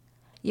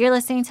You're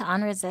listening to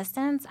On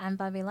Resistance. I'm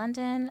Bobby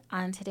London.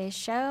 On today's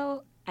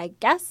show, I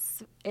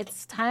guess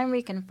it's time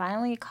we can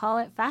finally call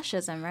it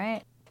fascism,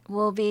 right?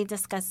 We'll be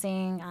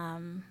discussing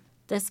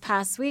this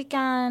past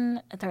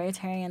weekend,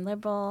 authoritarian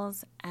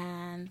liberals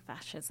and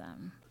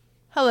fascism.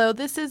 Hello,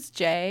 this is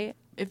Jay.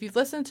 If you've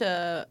listened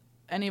to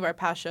any of our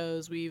past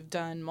shows, we've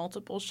done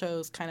multiple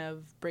shows kind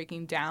of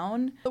breaking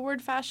down the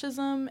word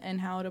fascism and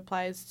how it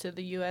applies to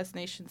the U.S.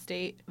 nation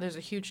state. There's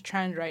a huge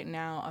trend right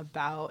now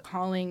about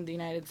calling the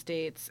United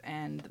States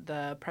and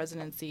the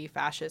presidency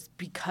fascist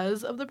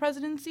because of the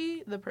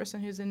presidency, the person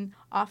who's in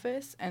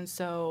office. And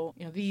so,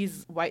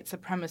 these white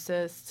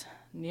supremacist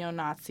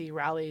neo-Nazi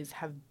rallies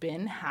have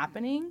been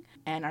happening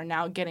and are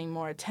now getting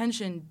more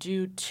attention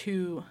due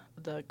to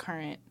the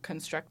current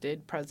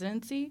constructed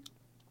presidency.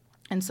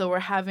 And so we're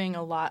having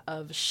a lot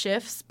of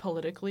shifts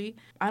politically.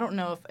 I don't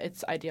know if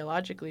it's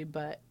ideologically,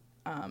 but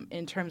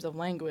in terms of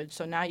language.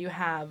 So now you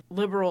have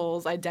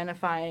liberals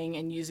identifying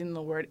and using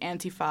the word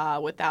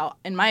Antifa without,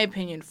 in my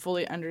opinion,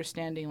 fully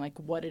understanding like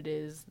what it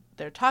is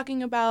they're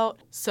talking about.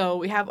 So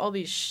we have all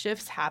these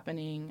shifts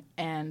happening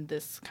and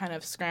this kind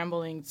of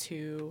scrambling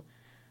to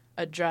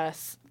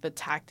address the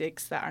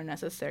tactics that are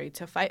necessary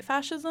to fight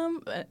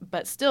fascism,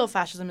 but still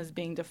fascism is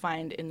being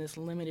defined in this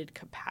limited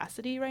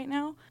capacity right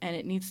now, and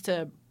it needs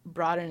to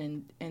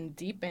broaden and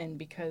deepen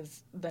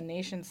because the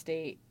nation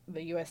state,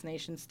 the U.S.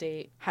 nation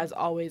state, has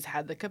always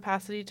had the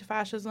capacity to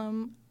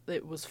fascism.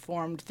 It was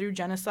formed through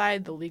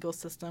genocide. The legal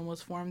system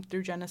was formed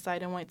through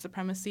genocide and white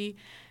supremacy.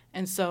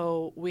 And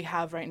so we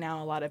have right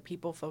now a lot of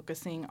people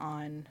focusing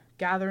on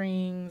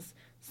gatherings,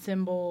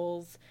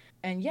 symbols,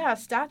 and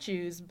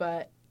statues,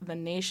 but the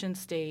nation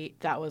state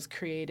that was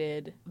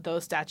created,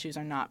 those statues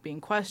are not being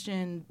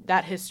questioned.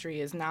 That history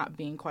is not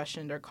being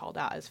questioned or called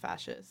out as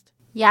fascist.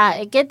 Yeah,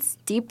 it gets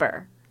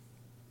deeper,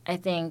 I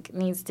think,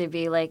 needs to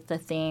be like the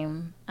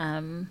theme.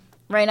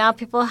 Right now,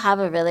 people have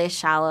a really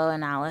shallow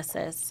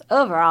analysis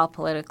overall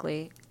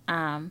politically.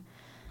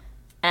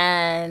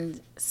 And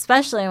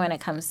especially when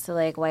it comes to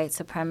like white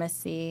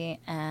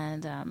supremacy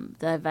and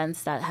the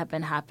events that have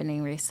been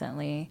happening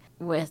recently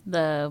with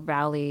the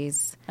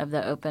rallies of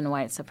the open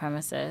white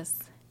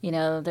supremacists.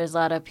 There's a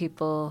lot of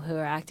people who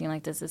are acting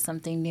like this is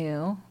something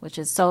new, which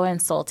is so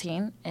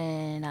insulting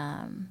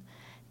and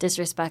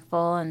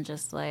disrespectful and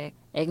just like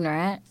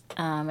ignorant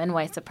and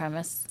white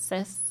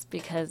supremacists,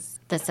 because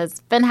this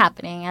has been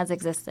happening, has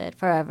existed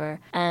forever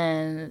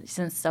and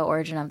since the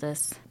origin of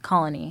this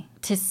colony.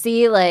 To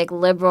see like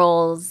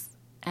liberals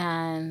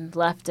and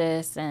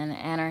leftists and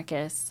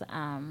anarchists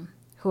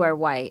who are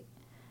white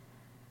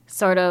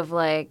sort of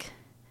like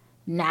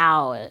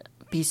now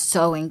be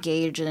so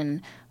engaged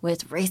in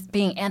with race,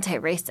 being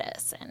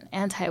anti-racist and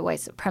anti-white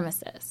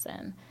supremacists,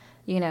 and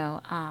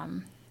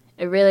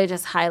it really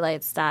just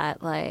highlights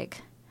that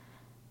like,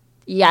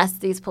 yes,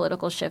 these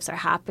political shifts are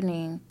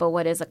happening, but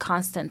what is a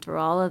constant through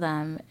all of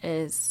them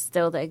is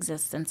still the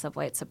existence of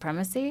white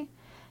supremacy,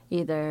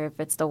 either if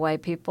it's the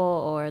white people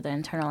or the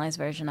internalized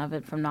version of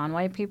it from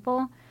non-white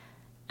people.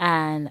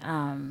 And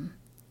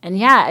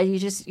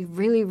you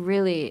really,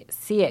 really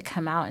see it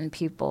come out in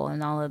people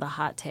and all of the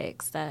hot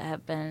takes that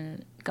have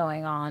been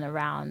going on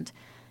around,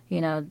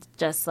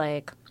 just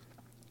like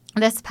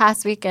this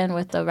past weekend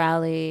with the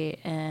rally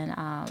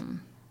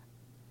in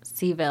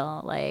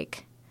Seville,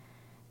 like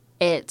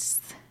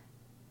it's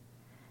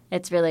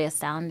really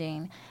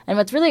astounding. And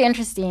what's really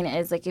interesting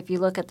is like if you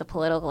look at the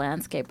political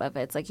landscape of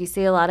it, it's like you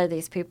see a lot of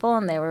these people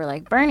and they were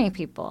like Bernie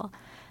people.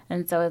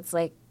 And so it's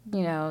like,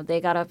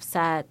 they got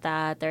upset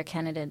that their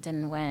candidate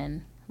didn't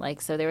win. Like,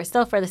 so they were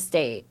still for the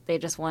state. They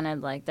just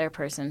wanted, like, their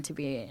person to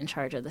be in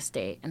charge of the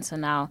state. And so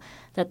now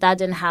that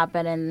didn't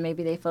happen and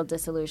maybe they feel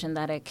disillusioned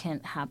that it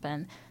can't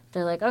happen,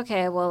 they're like,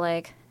 okay, well,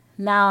 like,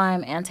 now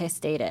I'm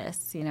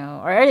anti-status,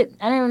 Or I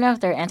don't even know if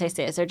they're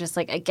anti-status. They're just,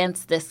 like,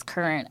 against this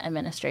current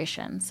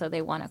administration. So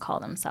they want to call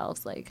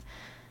themselves, like,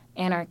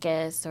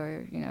 anarchists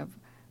or,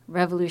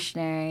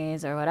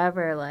 revolutionaries or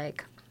whatever,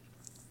 like,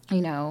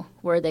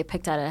 where they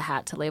picked out a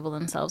hat to label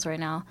themselves right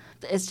now.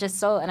 It's just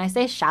so, and I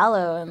say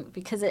shallow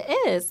because it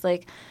is,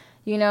 like,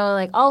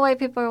 like all white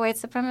people are white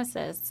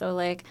supremacists. So,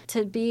 like,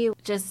 to be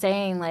just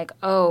saying, like,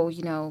 oh,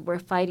 we're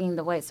fighting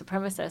the white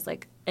supremacists,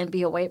 like, and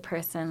be a white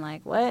person,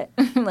 like, what?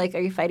 Like, are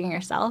you fighting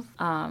yourself?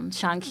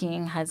 Sean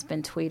King has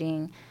been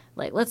tweeting,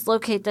 like, let's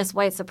locate this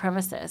white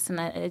supremacist.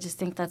 And I just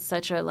think that's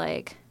such a,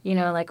 like,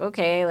 like,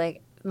 okay,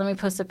 like, let me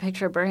post a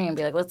picture of Bernie and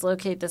be like, let's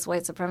locate this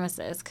white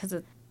supremacist, because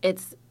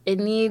it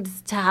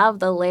needs to have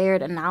the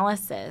layered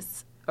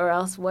analysis, or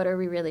else what are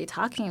we really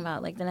talking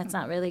about? Like, then it's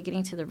not really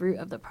getting to the root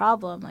of the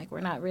problem. Like, we're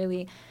not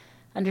really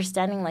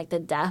understanding, like, the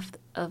depth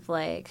of,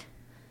 like,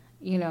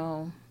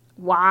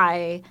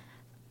 why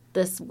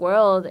this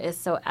world is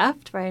so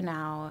effed right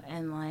now.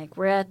 And, like,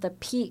 we're at the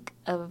peak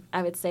of,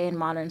 I would say, in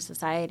modern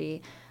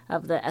society,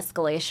 of the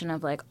escalation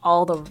of, like,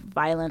 all the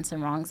violence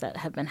and wrongs that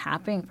have been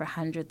happening for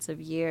hundreds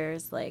of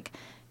years, like,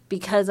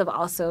 because of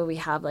also we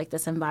have, like,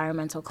 this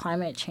environmental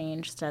climate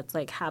change that's,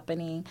 like,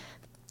 happening.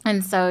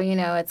 And so,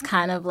 it's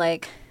kind of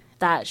like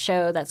that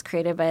show that's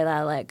created by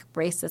that like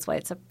racist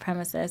white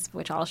supremacist,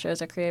 which all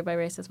shows are created by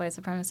racist white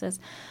supremacists.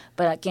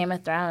 But at Game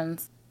of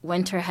Thrones,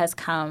 winter has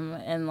come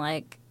and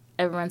like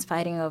everyone's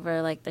fighting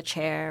over like the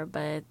chair,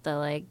 but the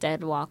like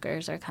dead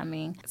walkers are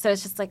coming. So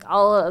it's just like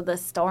all of the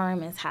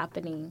storm is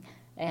happening,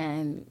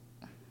 and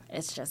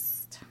it's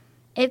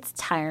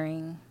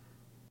tiring.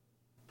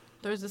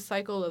 There's a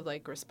cycle of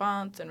like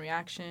response and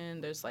reaction.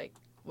 There's like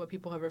what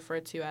people have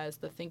referred to as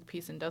the think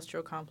piece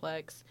industrial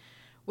complex,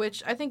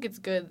 which I think it's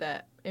good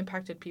that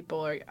impacted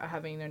people are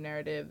having their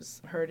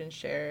narratives heard and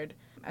shared.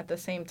 At the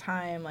same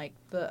time, like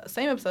the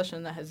same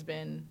obsession that has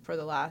been for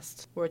the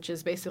last, which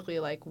is basically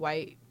like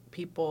white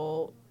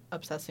people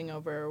obsessing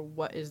over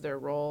what is their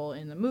role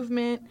in the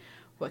movement,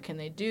 what can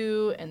they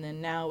do, and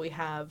then now we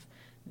have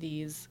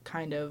these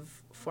kind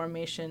of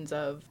formations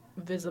of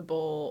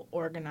visible,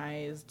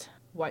 organized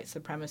white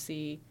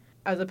supremacy,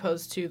 as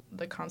opposed to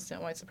the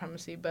constant white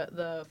supremacy, but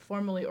the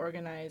formally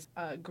organized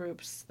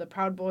groups, the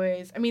Proud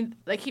Boys. I mean,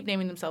 they keep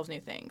naming themselves new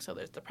things. So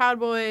there's the Proud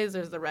Boys,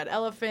 there's the Red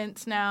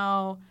Elephants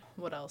now.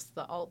 What else?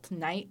 The Alt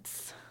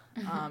Knights.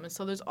 And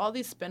so there's all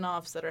these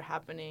spin-offs that are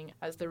happening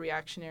as the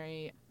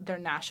reactionary, they're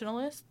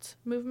nationalist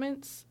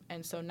movements.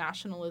 And so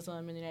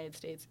nationalism in the United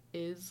States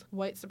is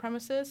white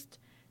supremacist.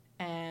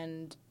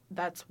 And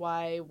that's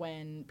why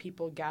when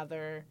people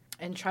gather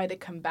and try to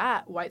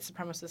combat white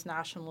supremacist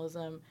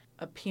nationalism,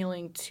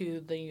 appealing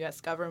to the U.S.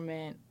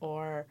 government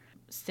or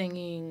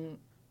singing,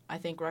 I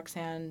think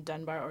Roxanne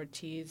Dunbar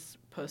Ortiz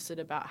posted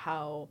about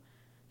how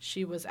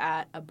she was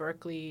at a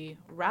Berkeley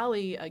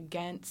rally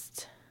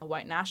against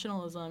white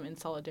nationalism in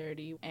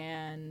solidarity,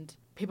 and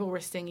people were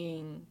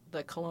singing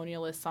the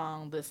colonialist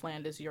song, "This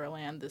land is your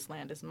land, this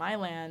land is my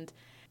land."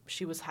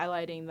 She was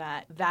highlighting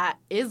that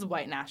is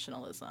white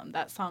nationalism.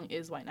 That song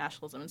is white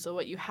nationalism. And so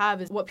what you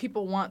have is what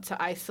people want to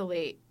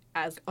isolate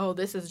as, oh,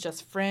 this is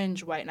just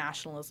fringe white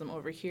nationalism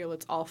over here.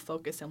 Let's all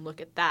focus and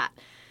look at that.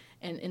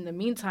 And in the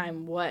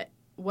meantime, what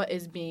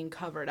is being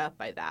covered up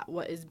by that?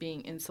 What is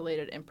being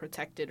insulated and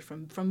protected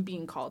from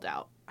being called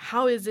out?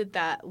 How is it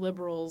that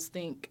liberals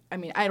think,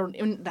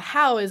 the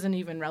how isn't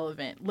even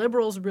relevant.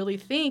 Liberals really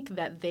think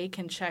that they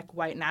can check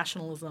white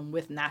nationalism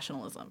with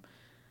nationalism.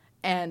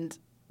 And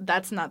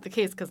that's not the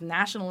case, because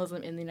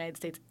nationalism in the United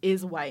States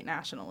is white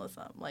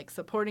nationalism. Like,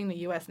 supporting the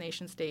U.S.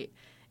 nation state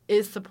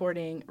is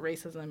supporting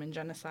racism and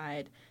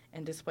genocide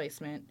and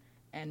displacement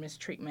and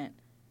mistreatment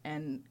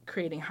and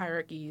creating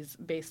hierarchies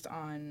based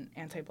on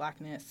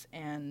anti-blackness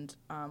and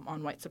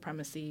on white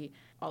supremacy,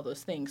 all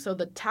those things. So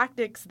the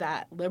tactics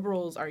that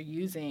liberals are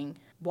using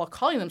while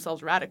calling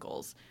themselves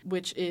radicals,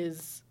 which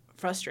is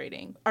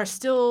frustrating, are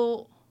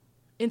still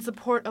in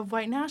support of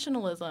white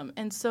nationalism.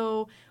 And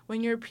so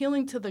when you're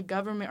appealing to the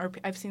government, or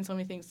I've seen so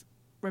many things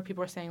where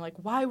people are saying, like,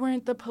 why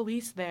weren't the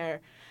police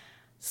there?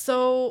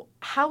 So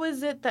how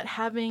is it that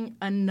having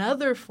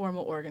another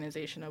formal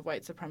organization of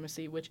white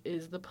supremacy, which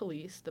is the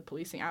police, the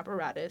policing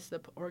apparatus, the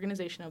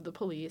organization of the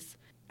police,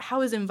 how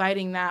is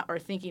inviting that or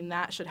thinking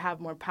that should have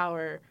more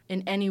power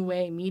in any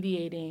way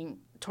mediating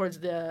towards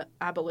the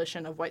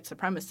abolition of white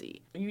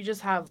supremacy? You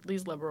just have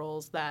these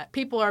liberals that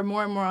people are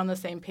more and more on the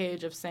same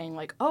page of saying,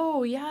 like,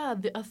 oh, yeah,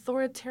 the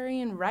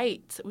authoritarian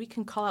right. We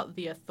can call out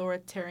the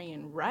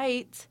authoritarian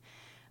right,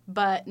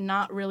 but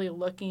not really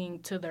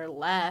looking to their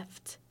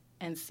left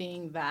and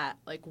seeing that,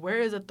 like,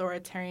 where is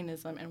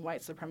authoritarianism and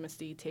white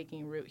supremacy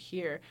taking root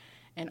here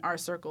in our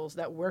circles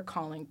that we're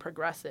calling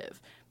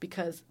progressive?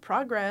 Because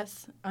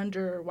progress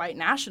under white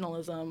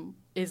nationalism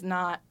is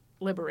not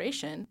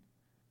liberation.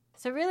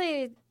 So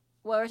really,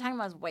 what we're talking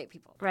about is white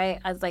people, right?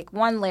 As like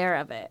one layer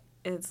of it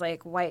is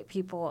like white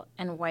people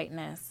and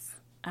whiteness.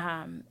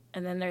 And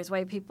then there's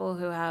white people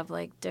who have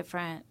like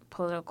different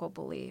political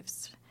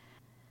beliefs.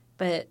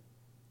 But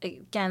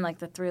again, like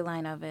the through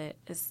line of it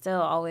is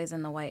still always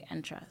in the white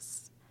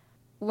interest.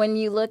 When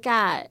you look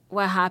at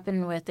what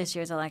happened with this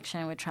year's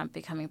election with Trump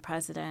becoming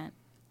president,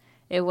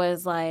 it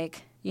was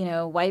like, you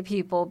know, white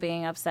people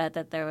being upset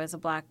that there was a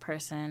black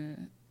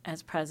person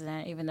as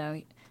president, even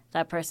though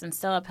that person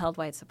still upheld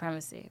white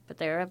supremacy. But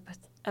they were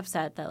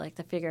upset that, like,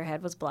 the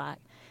figurehead was black.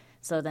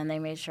 So then they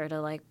made sure to,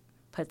 like,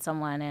 put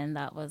someone in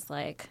that was,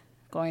 like,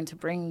 going to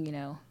bring, you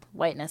know,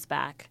 whiteness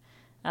back.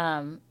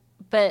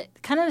 But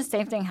kind of the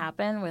same thing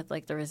happened with,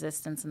 like, the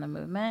resistance and the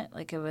movement.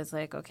 Like, it was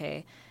like,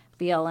 okay,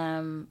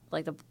 BLM,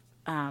 like,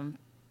 I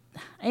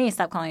need to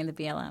stop calling it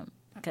the BLM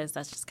because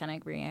that's just kind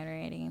of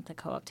reiterating the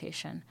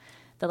co-optation.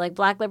 The, like,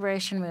 Black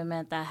Liberation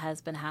Movement that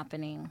has been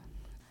happening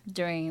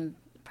during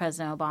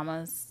President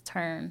Obama's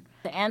turn,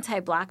 the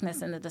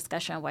anti-blackness in the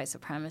discussion of white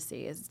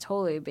supremacy is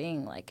totally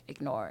being, like,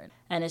 ignored.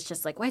 And it's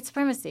just, like, white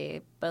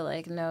supremacy, but,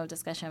 like, no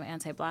discussion of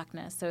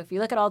anti-blackness. So if you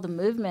look at all the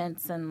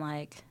movements and,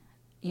 like,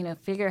 you know,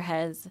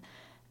 figureheads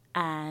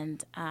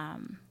and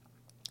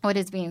what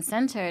is being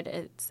centered,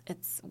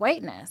 it's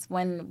whiteness,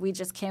 when we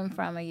just came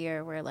from a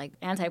year where like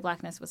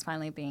anti-blackness was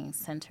finally being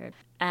centered,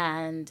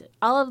 and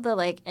all of the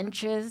like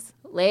inches,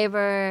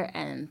 labor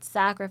and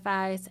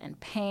sacrifice and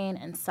pain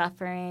and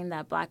suffering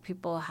that Black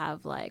people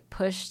have like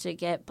pushed to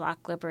get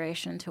Black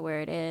liberation to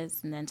where it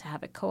is, and then to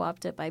have it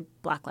co-opted by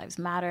Black Lives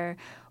Matter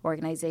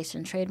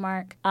organization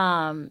trademark,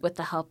 with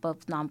the help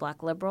of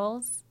non-Black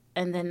liberals.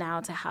 And then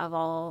now to have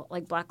all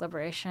like Black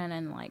liberation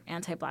and like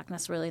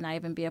anti-Blackness really not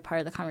even be a part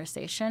of the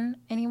conversation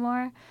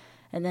anymore.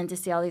 And then to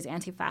see all these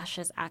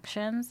anti-fascist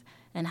actions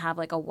and have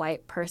like a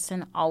white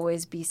person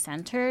always be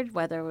centered,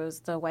 whether it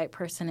was the white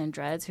person in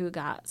dreads who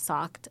got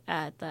socked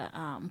at the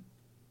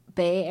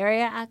Bay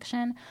Area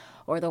action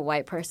or the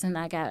white person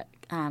that got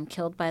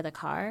killed by the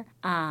car.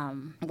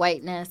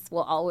 Whiteness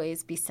will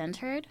always be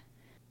centered.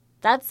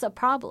 That's a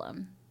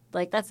problem.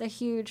 Like, that's a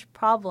huge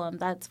problem.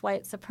 That's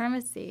white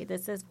supremacy.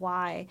 This is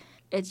why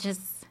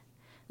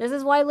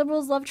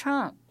liberals love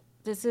Trump.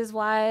 This is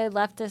why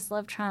leftists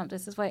love Trump.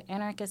 This is why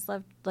anarchists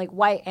love, like,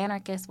 white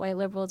anarchists, white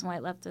liberals, and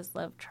white leftists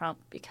love Trump,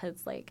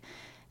 because, like,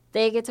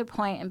 they get to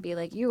point and be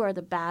like, you are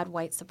the bad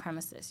white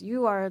supremacists.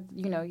 You are,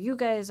 you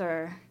guys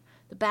are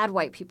the bad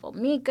white people.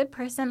 Me, good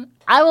person,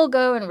 I will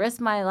go and risk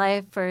my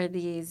life for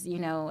these,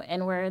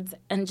 N-words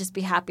and just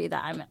be happy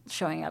that I'm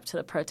showing up to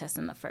the protest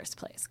in the first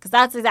place. Because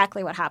that's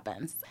exactly what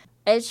happens.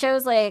 It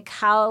shows, like,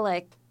 how,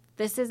 like,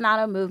 this is not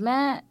a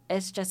movement.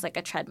 It's just, like,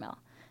 a treadmill.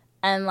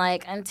 And,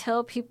 like,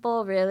 until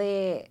people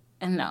really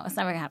 – and no, it's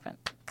never going to happen.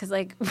 Because,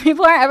 like,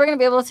 people aren't ever going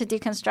to be able to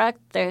deconstruct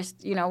their,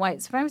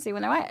 white supremacy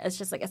when they're white. It's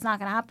just, like, it's not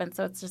going to happen.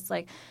 So it's just,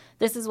 like,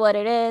 this is what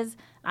it is.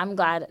 I'm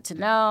glad to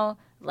know.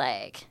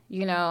 Like,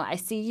 I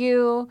see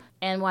you,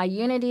 and why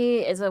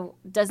unity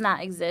does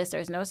not exist.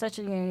 There's no such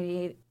a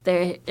unity.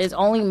 There is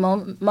only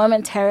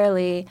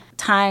momentarily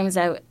times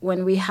that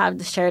when we have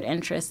the shared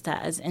interest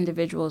that as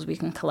individuals we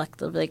can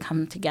collectively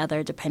come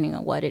together depending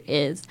on what it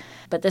is.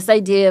 But this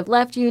idea of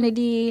left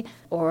unity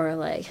or,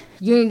 like,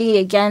 unity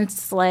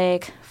against,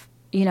 like,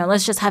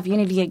 let's just have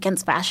unity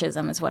against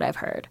fascism is what I've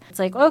heard. It's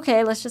like,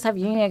 okay, let's just have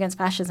unity against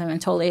fascism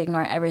and totally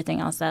ignore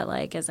everything else that,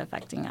 like, is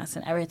affecting us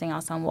and everything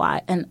else on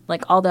why, and,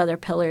 like, all the other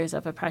pillars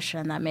of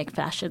oppression that make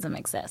fascism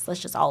exist.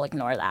 Let's just all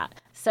ignore that.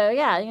 So,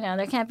 yeah,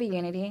 there can't be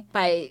unity.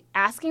 By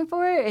asking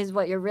for it is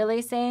what you're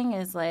really saying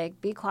is,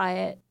 like, be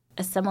quiet,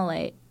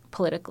 assimilate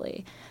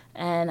politically,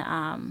 and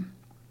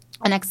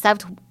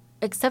accept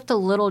a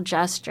little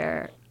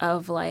gesture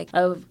of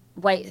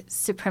white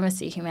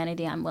supremacy,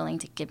 humanity I'm willing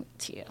to give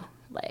to you.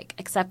 Like,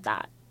 accept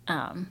that.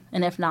 And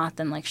if not,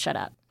 then, like, shut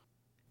up.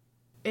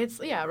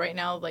 Right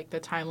now, like, the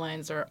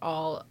timelines are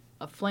all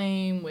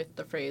aflame with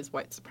the phrase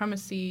white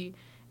supremacy,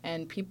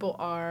 and people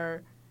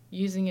are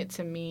using it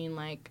to mean,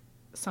 like,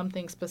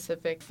 something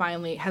specific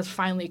has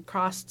finally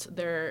crossed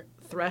their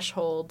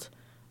threshold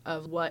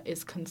of what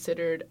is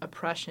considered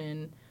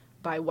oppression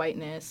by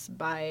whiteness,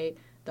 by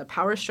the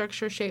power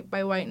structure shaped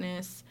by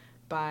whiteness,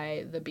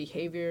 by the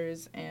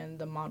behaviors and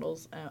the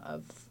models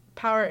of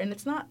power. And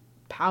it's not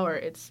power,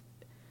 it's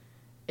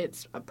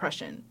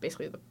oppression,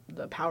 basically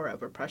the power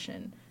of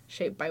oppression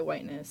shaped by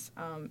whiteness.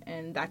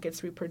 And that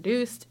gets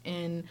reproduced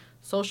in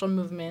social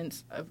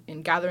movements,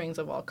 in gatherings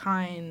of all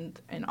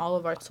kinds, and all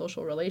of our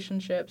social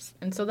relationships.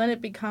 And so then it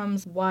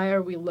becomes, why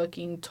are we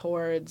looking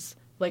towards,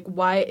 like,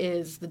 why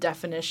is the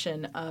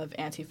definition of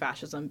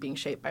anti-fascism being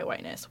shaped by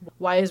whiteness?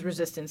 Why is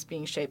resistance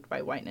being shaped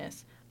by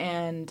whiteness?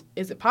 And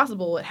is it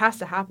possible? It has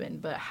to happen,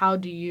 but how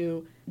do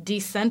you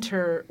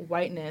decenter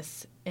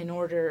whiteness in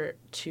order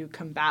to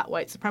combat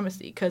white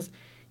supremacy? Because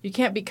you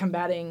can't be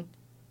combating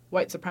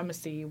white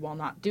supremacy while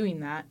not doing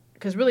that,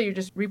 because really you're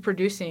just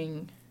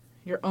reproducing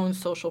your own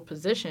social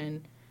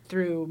position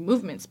through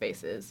movement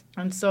spaces.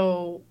 And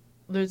so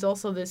there's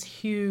also this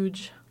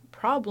huge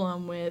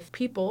problem with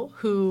people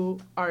who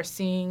are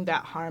seeing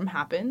that harm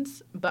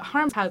happens, but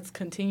harm has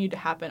continued to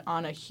happen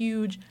on a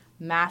huge,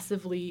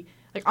 massively,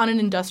 like, on an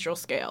industrial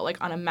scale,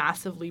 like, on a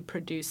massively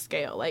produced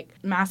scale. Like,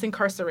 mass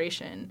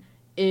incarceration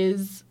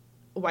is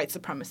white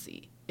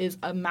supremacy, is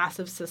a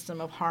massive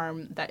system of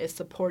harm that is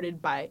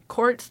supported by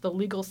courts, the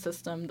legal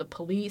system, the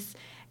police,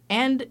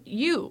 and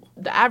you,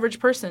 the average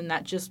person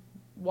that just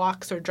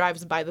walks or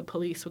drives by the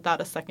police without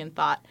a second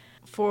thought.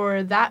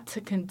 For that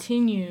to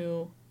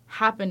continue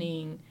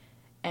happening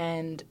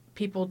and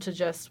people to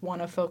just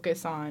want to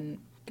focus on,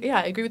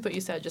 I agree with what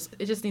you said,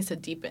 it just needs to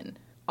deepen,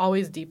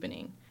 always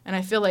deepening. And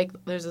I feel like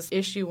there's this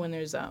issue when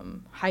there's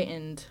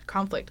heightened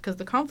conflict, because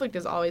the conflict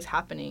is always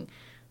happening.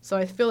 So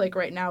I feel like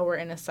right now we're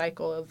in a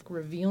cycle of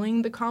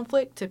revealing the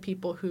conflict to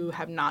people who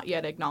have not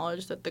yet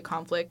acknowledged that the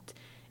conflict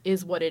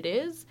is what it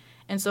is.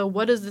 And so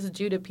what does this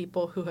do to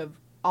people who have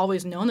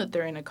always known that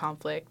they're in a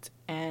conflict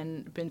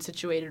and been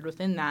situated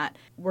within that?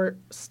 We're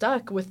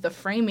stuck with the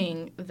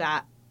framing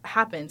that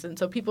happens. And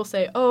so people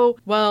say, oh,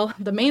 well,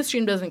 the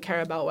mainstream doesn't care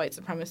about white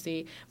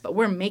supremacy, but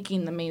we're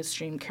making the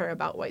mainstream care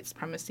about white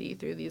supremacy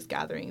through these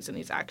gatherings and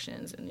these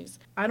actions and these.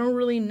 I don't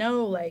really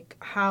know, like,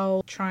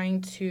 how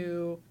trying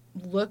to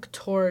look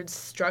towards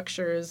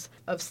structures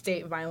of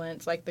state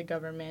violence like the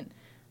government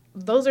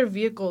those are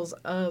vehicles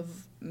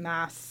of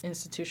mass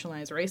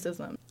institutionalized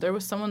racism. There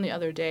was someone the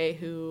other day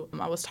who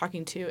I was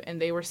talking to,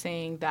 and they were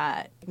saying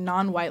that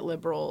non-white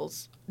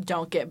liberals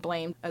don't get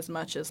blamed as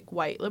much as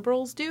white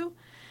liberals do.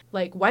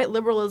 Like, white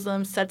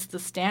liberalism sets the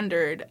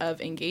standard of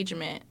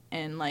engagement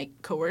and, like,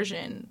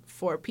 coercion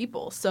for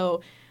people.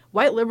 So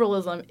white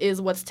liberalism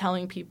is what's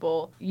telling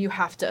people you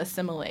have to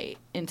assimilate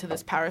into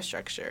this power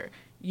structure.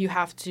 You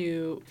have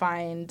to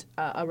find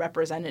a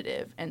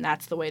representative, and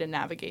that's the way to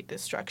navigate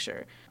this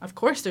structure. Of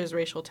course, there's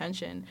racial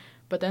tension,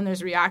 but then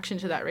there's reaction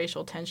to that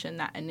racial tension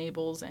that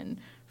enables and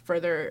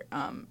further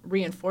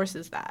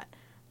reinforces that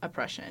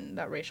oppression,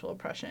 that racial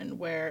oppression,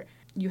 where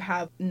you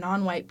have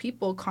non-white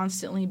people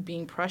constantly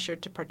being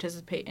pressured to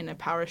participate in a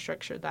power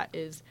structure that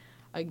is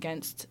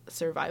against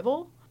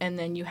survival. And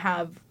then you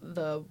have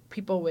the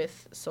people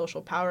with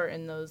social power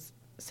in those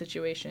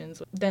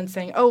situations then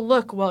saying, oh,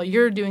 look, well,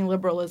 you're doing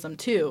liberalism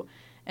too.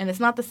 And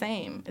it's not the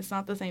same. It's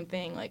not the same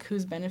thing. Like,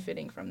 who's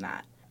benefiting from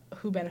that?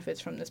 Who benefits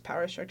from this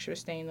power structure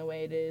staying the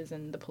way it is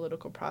and the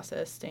political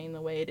process staying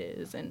the way it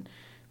is and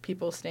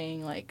people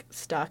staying, like,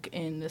 stuck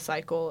in the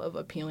cycle of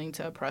appealing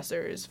to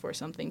oppressors for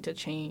something to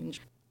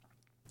change?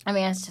 I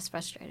mean, it's just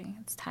frustrating.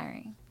 It's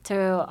tiring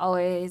to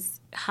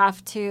always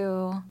have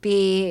to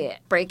be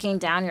breaking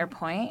down your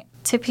point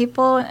to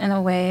people in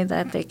a way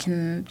that they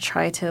can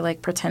try to,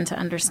 like, pretend to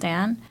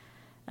understand.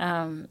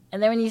 And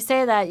then when you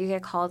say that, you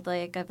get called,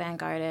 like, a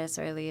vanguardist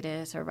or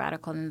elitist or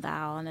radical than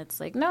thou. And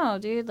it's like, no,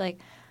 dude, like,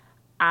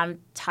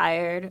 I'm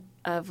tired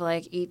of,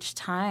 like, each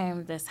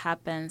time this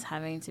happens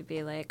having to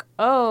be like,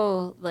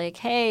 oh, like,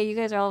 hey, you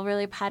guys are all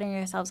really patting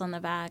yourselves on the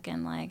back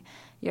and, like,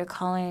 you're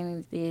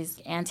calling these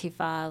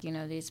Antifa, you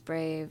know, these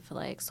brave,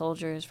 like,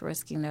 soldiers for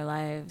risking their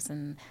lives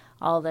and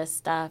all this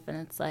stuff.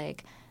 And it's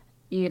like,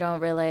 you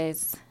don't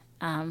realize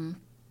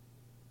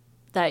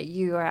that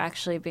you are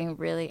actually being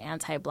really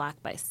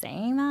anti-Black by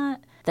saying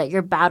that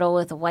your battle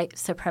with white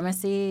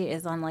supremacy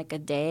is on, like, a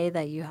day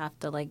that you have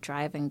to, like,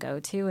 drive and go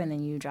to, and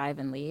then you drive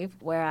and leave.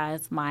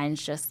 Whereas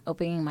mine's just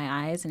opening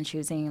my eyes and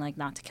choosing, like,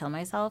 not to kill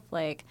myself.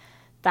 Like,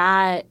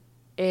 that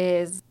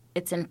is...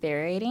 it's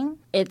infuriating.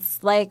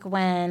 It's like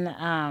when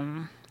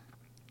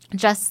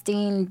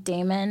Justine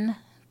Damon,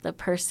 the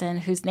person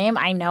whose name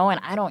I know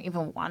and I don't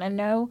even want to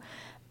know,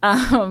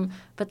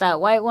 but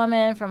that white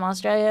woman from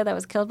Australia that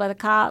was killed by the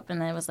cop, and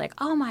then it was like,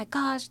 oh my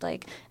gosh,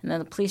 like, and then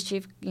the police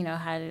chief, you know,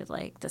 had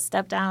like to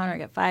step down or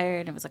get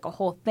fired. It was like a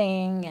whole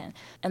thing,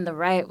 and the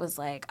right was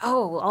like,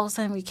 oh, all of a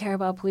sudden we care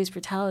about police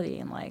brutality,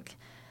 and, like,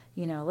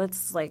 you know,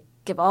 let's, like,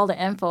 give all the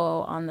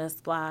info on this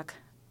Black,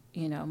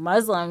 you know,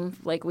 Muslim,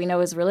 like, we know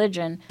his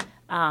religion,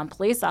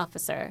 police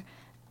officer.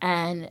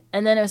 And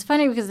then it was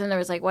funny because then there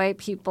was, like, white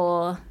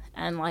people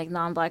and, like,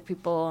 non-Black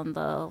people on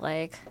the,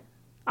 like,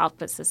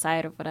 opposite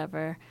side or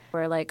whatever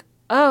were like,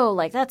 oh,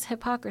 like, that's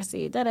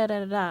hypocrisy,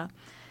 da-da-da-da-da.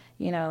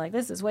 You know, like,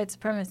 this is white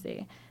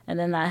supremacy. And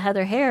then that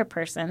Heather Heyer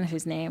person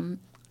whose name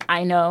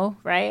I know,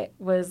 right,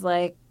 was,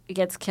 like,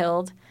 gets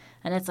killed.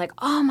 And it's like,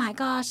 oh, my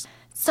gosh,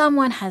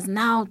 someone has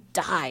now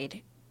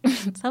died.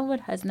 Someone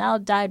has now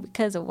died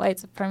because of white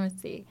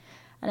supremacy.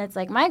 And it's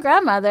like, my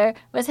grandmother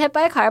was hit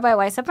by a car by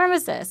white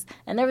supremacists,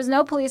 and there was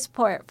no police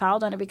report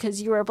filed on it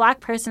because you were a Black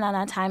person at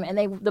that time, and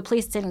the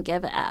police didn't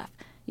give a F,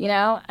 you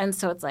know? And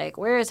so it's like,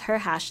 where is her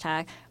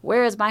hashtag?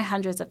 Where is my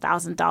hundreds of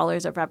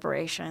 $1,000s of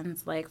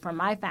reparations, like, for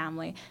my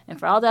family and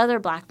for all the other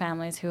Black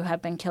families who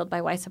have been killed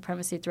by white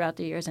supremacy throughout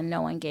the years and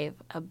no one gave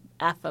a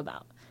F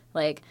about?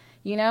 Like,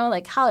 you know,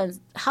 like, how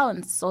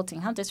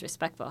insulting, how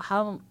disrespectful,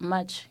 how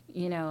much,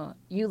 you know,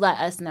 you let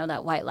us know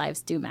that white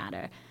lives do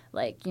matter.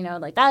 Like, you know,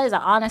 like, that is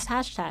an honest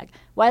hashtag.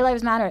 White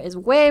Lives Matter is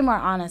way more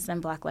honest than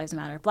Black Lives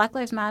Matter. Black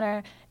Lives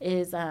Matter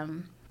is,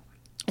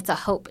 it's a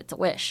hope, it's a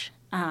wish.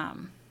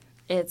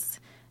 It's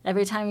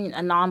every time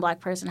a non-Black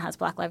person has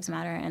Black Lives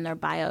Matter in their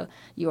bio,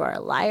 you are a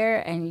liar,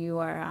 and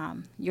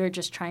you're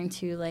just trying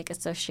to, like,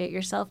 associate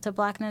yourself to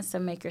Blackness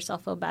and make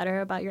yourself feel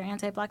better about your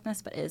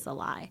anti-Blackness, but it is a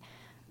lie.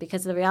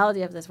 Because the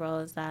reality of this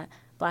world is that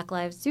Black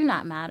lives do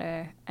not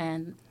matter,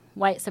 and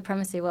white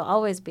supremacy will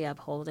always be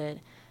upholded.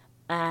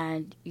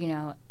 And, you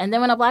know, and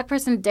then when a Black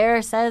person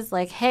says,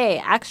 like, hey,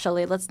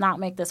 actually, let's not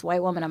make this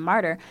white woman a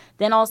martyr,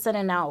 then all of a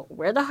sudden now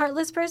we're the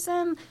heartless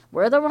person,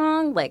 we're the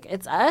wrong, like,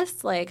 it's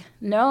us. Like,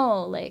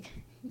 no, like,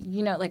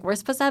 you know, like, we're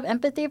supposed to have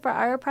empathy for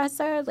our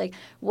oppressor. Like,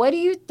 what do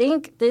you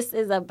think this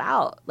is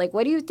about? Like,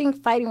 what do you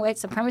think fighting white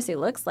supremacy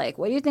looks like?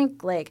 What do you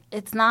think, like,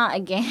 it's not a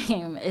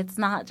game. It's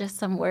not just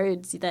some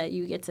words that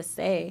you get to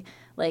say.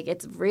 Like,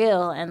 it's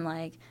real, and,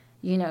 like,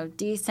 you know,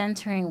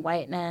 decentering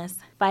whiteness,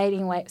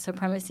 fighting white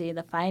supremacy.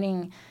 The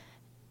fighting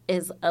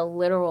is a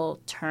literal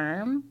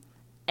term,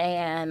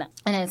 and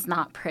it's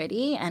not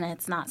pretty, and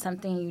it's not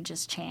something you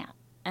just chant.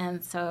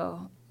 And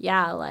so,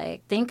 yeah,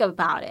 like, think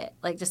about it.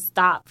 Like, just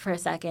stop for a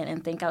second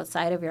and think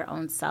outside of your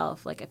own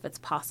self, like, if it's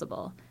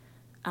possible.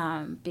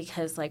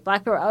 Because, like,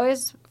 Black people are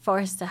always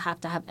forced to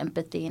have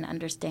empathy and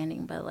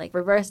understanding, but, like,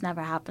 reverse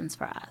never happens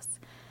for us.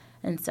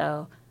 And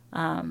so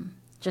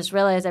just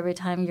realize every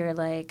time you're,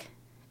 like,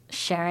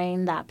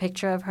 sharing that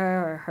picture of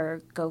her or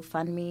her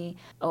GoFundMe,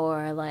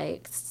 or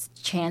like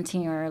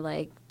chanting or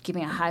like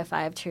giving a high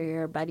five to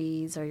your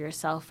buddies or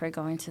yourself for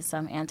going to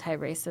some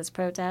anti-racist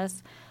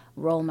protest,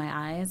 roll my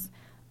eyes.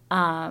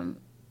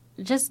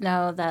 Just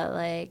know that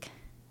like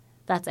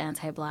that's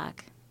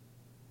anti-Black,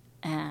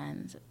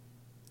 and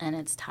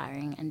it's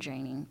tiring and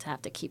draining to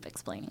have to keep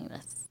explaining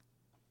this.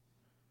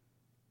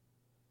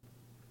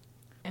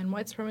 And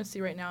white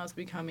supremacy right now is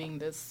becoming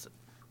this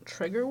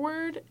trigger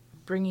word,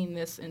 bringing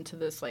this into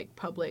this like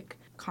public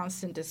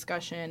constant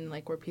discussion,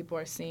 like where people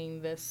are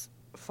seeing this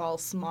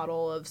false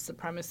model of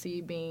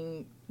supremacy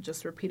being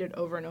just repeated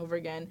over and over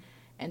again.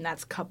 And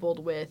that's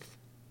coupled with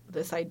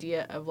this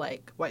idea of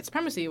like white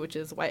supremacy, which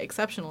is white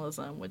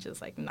exceptionalism, which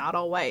is like not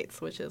all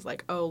whites, which is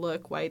like, oh,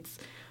 look, whites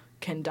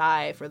can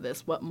die for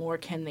this. What more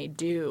can they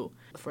do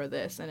for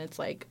this? And it's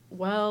like,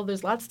 well,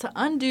 there's lots to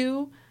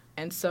undo.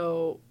 And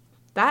so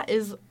that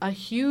is a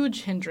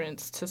huge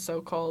hindrance to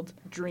so-called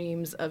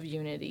dreams of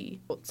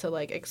unity, to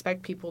like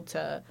expect people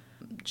to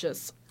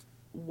just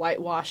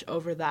whitewash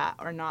over that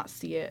or not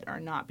see it or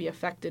not be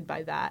affected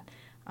by that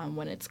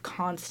when it's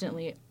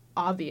constantly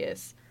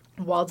obvious.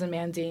 While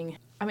demanding,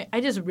 I mean,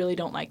 I just really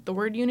don't like the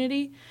word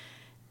unity,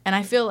 and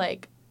I feel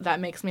like that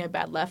makes me a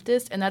bad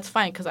leftist, and that's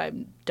fine because I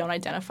don't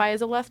identify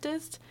as a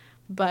leftist,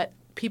 but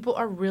people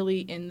are really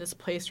in this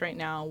place right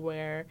now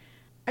where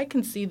I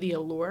can see the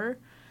allure,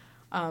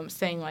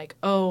 saying like,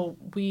 oh,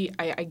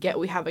 I get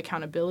we have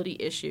accountability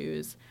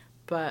issues,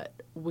 but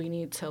we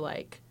need to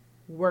like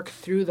work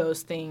through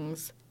those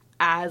things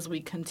as we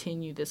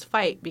continue this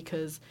fight,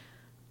 because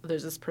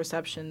there's this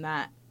perception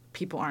that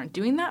people aren't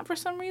doing that for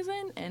some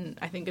reason, and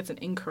I think it's an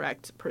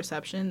incorrect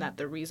perception that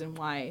the reason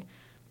why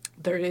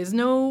there is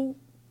no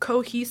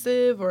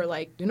cohesive or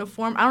like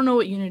uniform, I don't know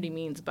what unity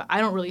means, but I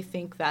don't really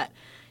think that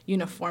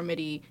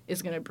uniformity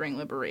is going to bring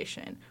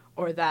liberation,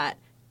 or that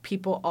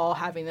people all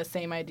having the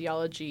same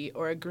ideology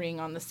or agreeing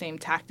on the same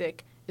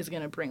tactic is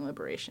going to bring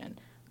liberation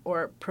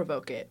or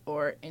provoke it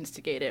or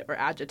instigate it or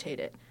agitate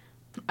it.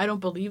 I don't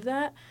believe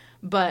that,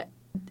 but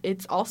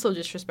it's also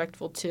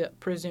disrespectful to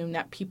presume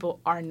that people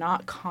are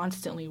not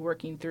constantly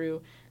working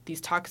through these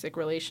toxic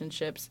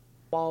relationships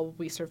while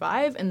we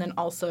survive, and then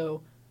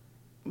also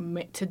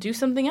to do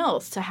something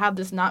else, to have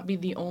this not be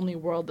the only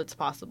world that's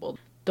possible,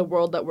 the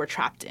world that we're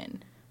trapped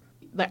in.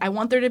 Like, I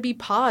want there to be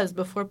pause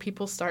before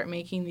people start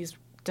making these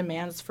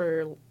demands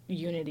for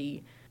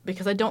unity,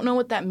 because I don't know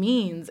what that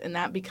means, and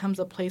that becomes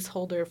a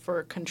placeholder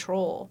for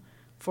control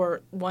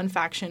for one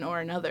faction or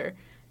another.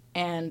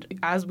 And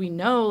as we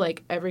know,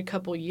 like every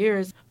couple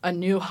years, a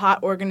new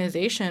hot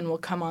organization will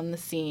come on the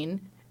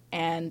scene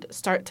and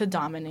start to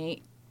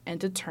dominate and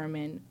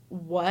determine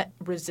what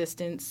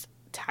resistance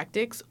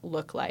tactics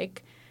look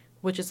like,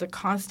 which is a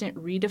constant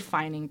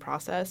redefining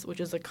process,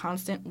 which is a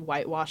constant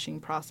whitewashing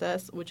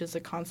process, which is a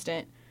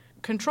constant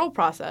control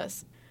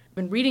process. I've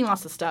been reading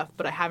lots of stuff,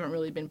 but I haven't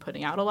really been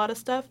putting out a lot of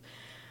stuff.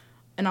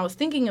 And I was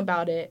thinking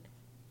about it,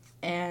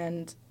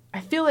 and I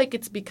feel like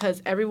it's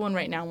because everyone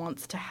right now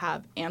wants to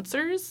have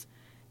answers,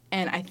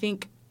 and I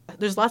think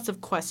there's lots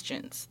of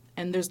questions,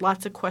 and there's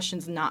lots of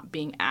questions not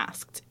being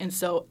asked. And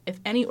so if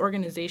any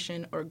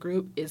organization or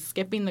group is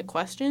skipping the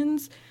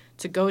questions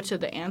to go to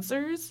the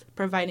answers,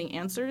 providing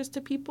answers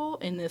to people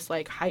in this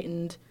like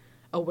heightened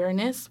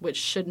awareness, which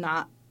should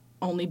not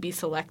only be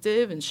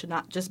selective and should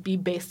not just be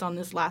based on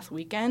this last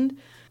weekend,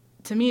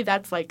 to me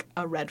that's like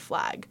a red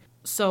flag.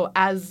 So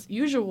as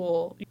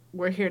usual,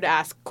 we're here to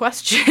ask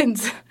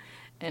questions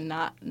and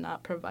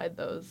not provide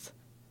those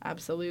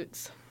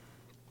absolutes.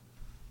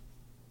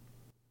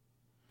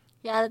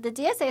 Yeah, the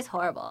DSA is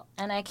horrible,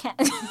 and I can't...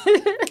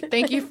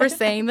 Thank you for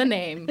saying the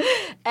name.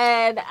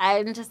 And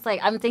I'm just like,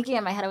 I'm thinking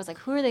in my head, I was like,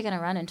 who are they going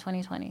to run in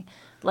 2020?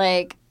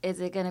 Like,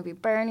 is it going to be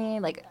Bernie?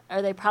 Like,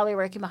 are they probably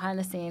working behind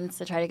the scenes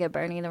to try to get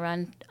Bernie to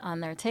run on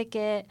their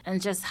ticket?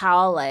 And just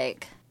how,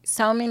 like,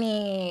 so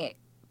many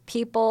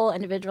people,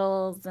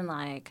 individuals, and,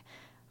 like,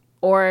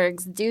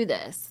 orgs do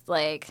this.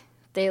 Like,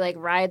 they, like,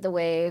 ride the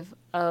wave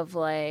of,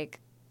 like,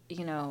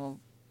 you know,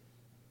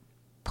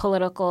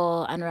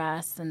 political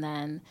unrest, and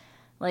then,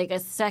 like, a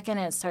second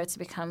it starts to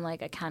become,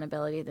 like,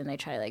 accountability, then they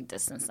try to, like,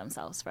 distance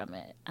themselves from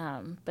it.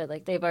 But,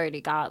 like, they've already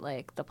got,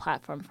 like, the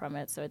platform from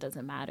it, so it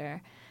doesn't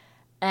matter.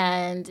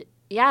 And,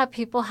 yeah,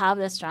 people have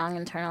this strong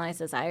internalized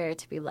desire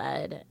to be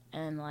led,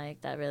 and,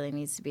 like, that really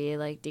needs to be,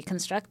 like,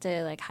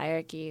 deconstructed, like,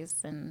 hierarchies,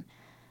 and,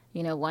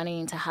 you know,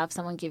 wanting to have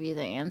someone give you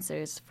the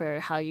answers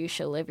for how you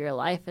should live your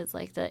life is,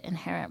 like, the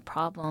inherent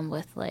problem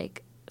with,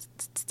 like,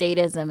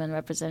 statism and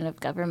representative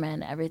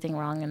government, everything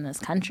wrong in this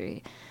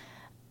country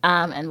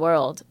and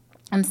world.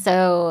 And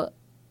so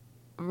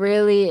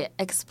really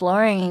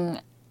exploring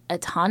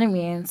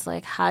autonomy, it's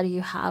like, how do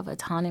you have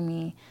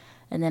autonomy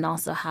and then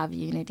also have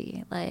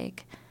unity?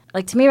 Like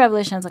to me,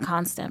 revolution is a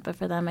constant, but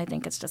for them, I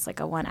think it's just like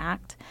a one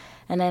act.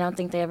 And I don't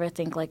think they ever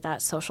think like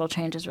that social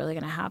change is really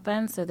going to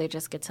happen. So they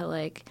just get to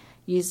like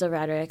use the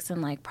rhetorics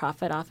and like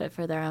profit off it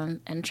for their own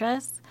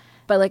interests.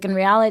 But like in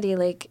reality,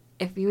 like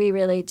if we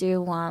really do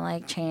want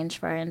like change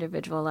for our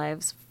individual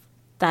lives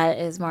that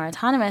is more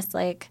autonomous,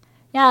 like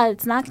yeah,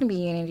 it's not going to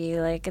be unity.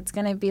 Like, it's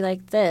going to be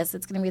like this.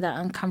 It's going to be that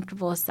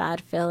uncomfortable,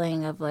 sad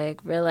feeling of, like,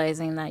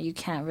 realizing that you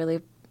can't really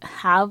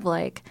have,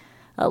 like,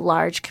 a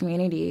large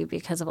community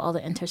because of all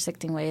the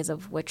intersecting ways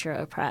of which you're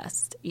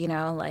oppressed, you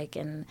know, like,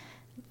 and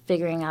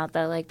figuring out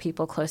that, like,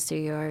 people close to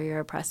you are your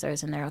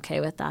oppressors and they're okay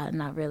with that, and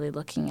not really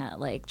looking at,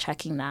 like,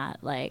 checking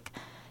that, like,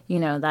 you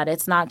know, that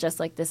it's not just,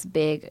 like, this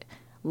big,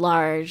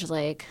 large,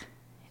 like,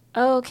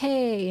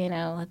 okay, you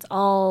know, let's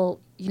all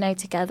unite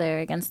together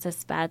against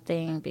this bad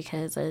thing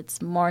because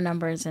it's more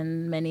numbers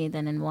in many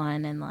than in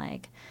one. And,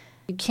 like,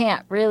 you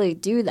can't really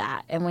do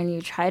that. And when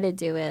you try to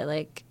do it,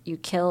 like, you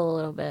kill a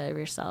little bit of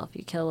yourself.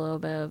 You kill a little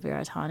bit of your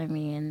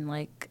autonomy and,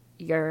 like,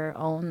 your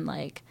own,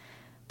 like,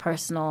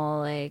 personal,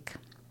 like,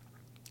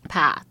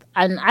 path.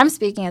 And I'm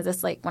speaking as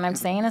this, like, when I'm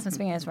saying this, I'm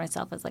speaking as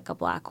myself as, like, a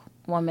Black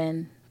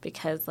woman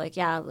because, like,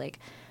 yeah, like,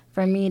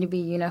 for me to be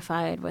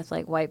unified with,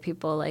 like, white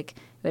people, like,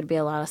 it would be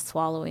a lot of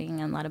swallowing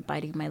and a lot of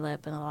biting my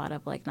lip and a lot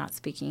of, like, not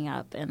speaking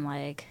up. And,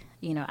 like,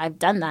 you know, I've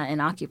done that in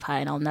Occupy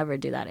and I'll never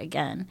do that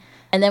again.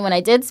 And then when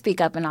I did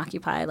speak up in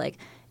Occupy, like,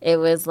 it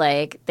was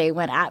like they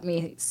went at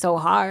me so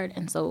hard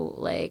and so,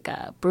 like,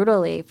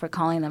 brutally for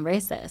calling them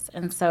racist.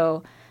 And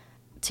so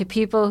to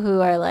people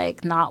who are,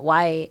 like, not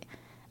white,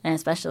 and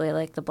especially,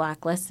 like, the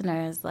Black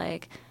listeners,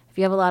 like, if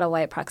you have a lot of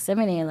white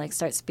proximity, like,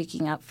 start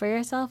speaking up for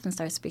yourself and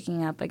start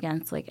speaking up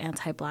against, like,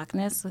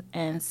 anti-Blackness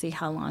and see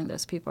how long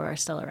those people are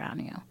still around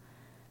you.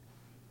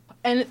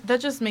 And that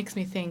just makes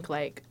me think,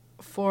 like,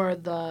 for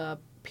the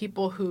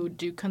people who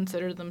do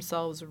consider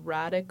themselves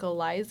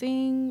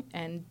radicalizing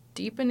and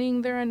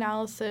deepening their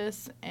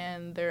analysis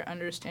and their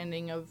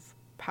understanding of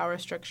power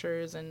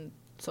structures and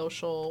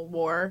social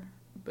war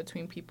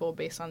between people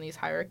based on these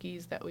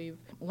hierarchies that we've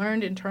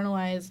learned,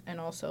 internalized, and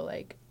also,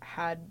 like,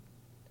 had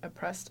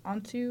oppressed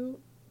onto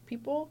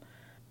people,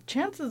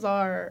 chances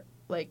are,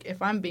 like, if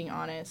I'm being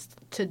honest,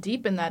 to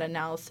deepen that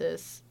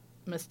analysis,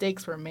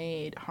 mistakes were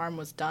made, harm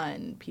was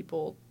done,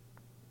 people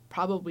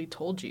probably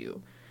told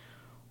you.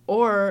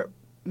 Or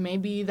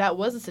maybe that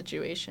was a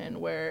situation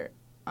where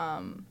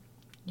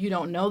you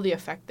don't know the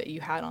effect that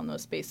you had on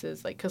those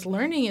spaces. Like, because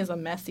learning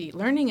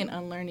and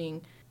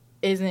unlearning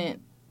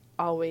isn't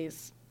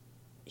always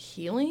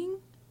healing.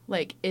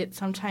 Like, it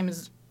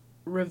sometimes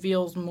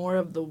reveals more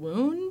of the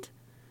wound.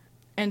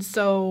 And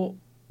so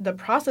the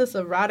process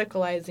of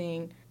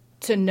radicalizing,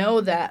 to know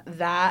that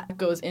that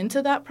goes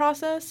into that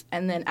process,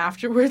 and then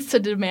afterwards to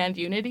demand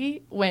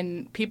unity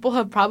when people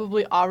have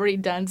probably already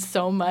done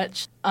so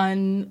much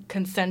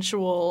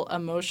unconsensual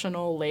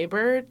emotional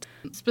labor,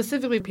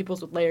 specifically people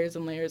with layers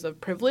and layers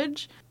of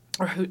privilege,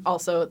 or who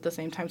also at the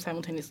same time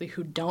simultaneously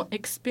who don't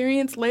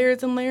experience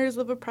layers and layers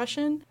of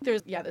oppression.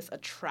 There's, this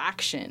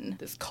attraction,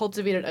 this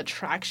cultivated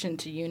attraction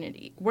to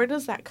unity. Where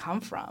does that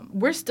come from?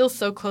 We're still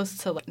so close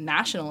to, like,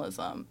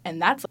 nationalism, and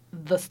that's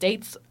the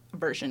state's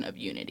version of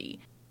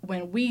unity.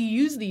 When we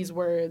use these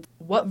words,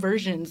 what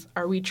versions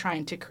are we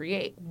trying to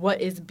create? What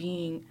is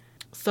being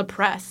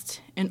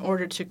suppressed in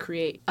order to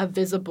create a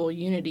visible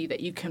unity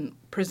that you can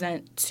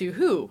present to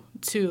who?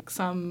 To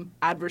some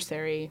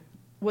adversary.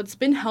 What's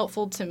been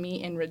helpful to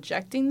me in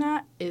rejecting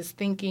that is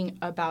thinking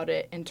about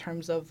it in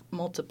terms of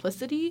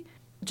multiplicity,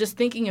 just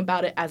thinking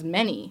about it as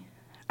many,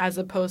 as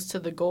opposed to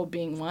the goal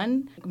being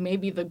one.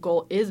 Maybe the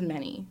goal is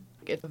many.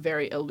 It's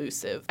very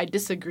elusive. I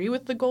disagree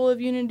with the goal of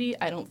unity.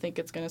 I don't think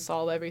it's going to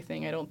solve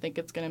everything. I don't think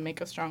it's going to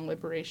make a strong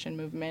liberation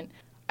movement.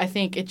 I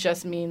think it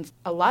just means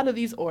a lot of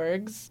these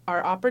orgs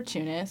are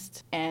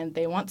opportunist and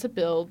they want to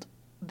build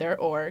their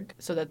org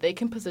so that they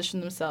can position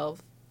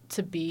themselves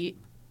to be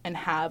and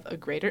have a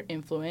greater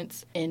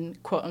influence in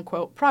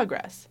quote-unquote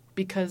progress.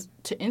 Because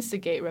to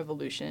instigate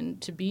revolution,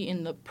 to be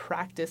in the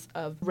practice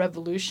of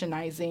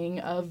revolutionizing,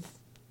 of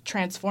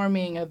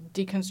transforming, of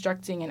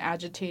deconstructing and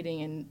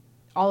agitating and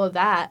all of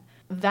that,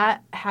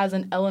 that has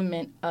an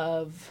element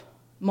of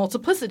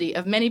multiplicity,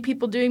 of many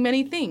people doing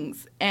many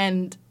things.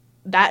 And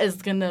that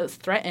is going to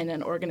threaten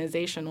an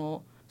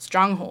organizational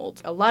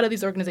stronghold. A lot of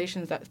these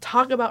organizations that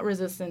talk about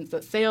resistance,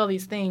 that say all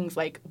these things,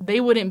 like, they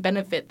wouldn't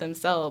benefit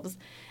themselves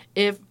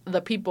if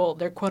the people,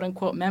 their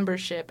quote-unquote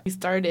membership,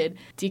 started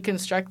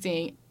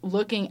deconstructing,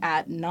 looking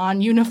at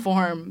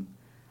non-uniform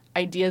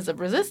ideas of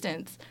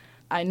resistance.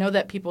 I know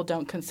that people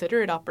don't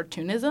consider it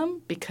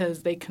opportunism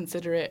because they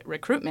consider it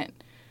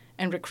recruitment.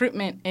 And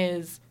recruitment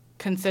is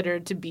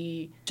considered to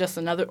be just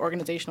another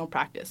organizational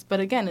practice. But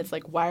again, it's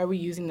like, why are we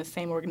using the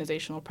same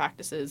organizational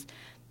practices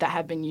that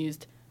have been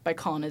used by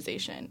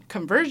colonization?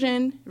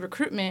 Conversion,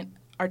 recruitment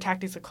are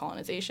tactics of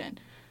colonization.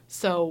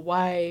 So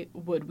why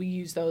would we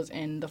use those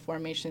in the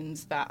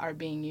formations that are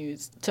being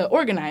used to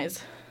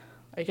organize?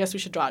 I guess we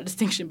should draw a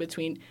distinction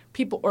between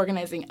people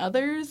organizing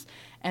others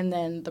and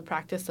then the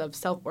practice of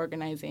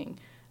self-organizing,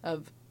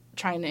 of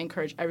trying to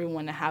encourage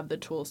everyone to have the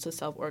tools to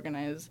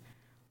self-organize.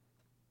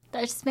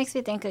 That just makes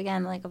me think,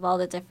 again, like, of all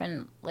the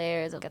different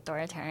layers of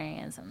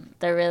authoritarianism.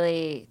 They're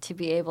really, to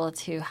be able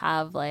to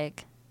have,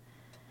 like,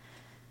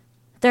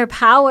 their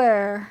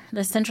power,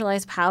 the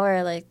centralized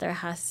power, like, there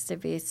has to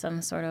be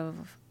some sort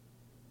of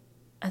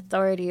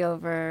authority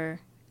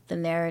over the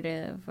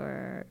narrative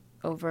or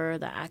over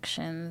the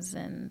actions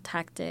and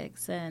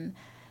tactics.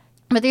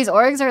 But these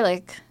orgs are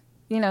like,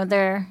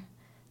 they're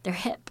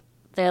hip.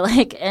 They're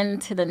like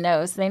into the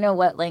know, so they know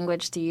what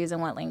language to use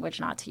and what language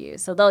not to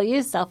use. So they'll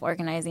use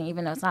self-organizing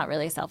even though it's not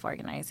really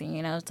self-organizing,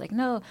 It's like,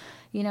 no,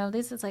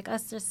 this is like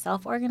us just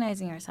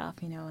self-organizing ourselves,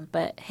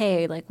 But,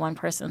 hey, like one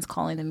person's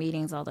calling the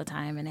meetings all the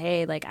time. And,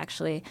 hey, like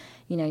actually,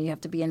 you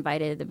have to be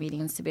invited to the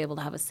meetings to be able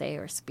to have a say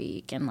or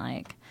speak.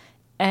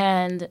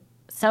 And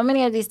so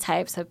many of these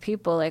types of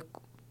people, like,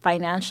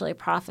 financially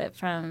profit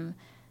from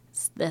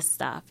this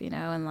stuff,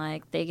 And,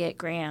 like, they get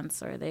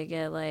grants or they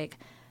get, like,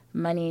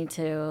 money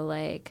to,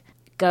 like,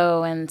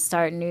 go and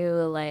start new,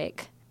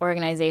 like,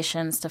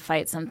 organizations to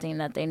fight something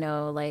that they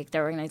know, like,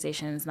 their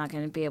organization is not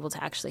going to be able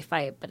to actually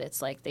fight, but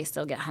it's like they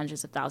still get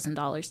hundreds of thousands of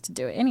dollars to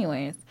do it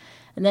anyways.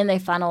 And then they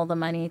funnel the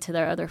money to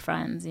their other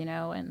friends,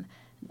 and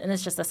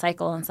it's just a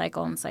cycle and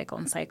cycle and cycle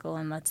and cycle,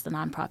 and that's the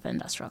nonprofit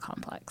industrial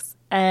complex.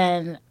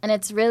 And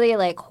it's really,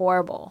 like,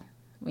 horrible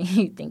when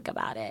you think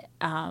about it.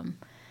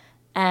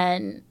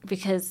 And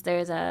because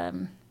there's a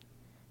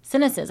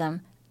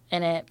cynicism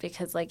in it,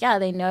 because, like, yeah,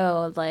 they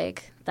know,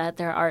 like, that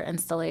their art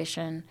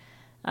installation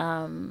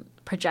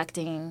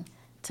projecting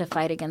to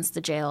fight against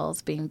the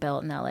jails being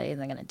built in LA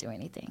isn't going to do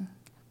anything.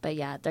 But,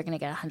 yeah, they're going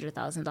to get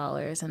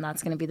 $100,000, and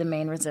that's going to be the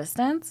main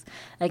resistance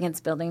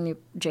against building new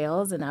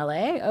jails in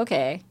LA.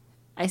 Okay,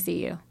 I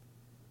see you.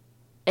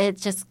 It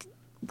just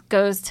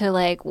goes to,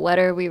 like, what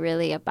are we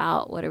really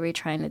about? What are we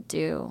trying to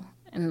do?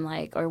 And,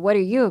 like, or what are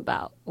you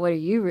about? What are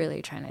you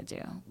really trying to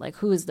do? Like,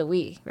 who is the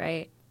we,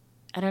 right?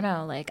 I don't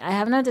know. Like, I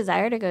have no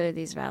desire to go to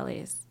these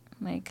rallies.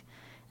 Like,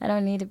 I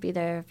don't need to be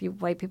there. If you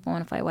white people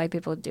want to fight white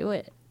people, do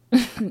it.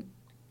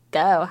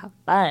 Go, have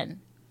fun,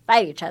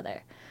 fight each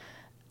other.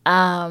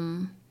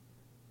 I'm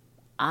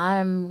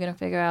gonna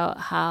figure out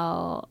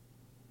how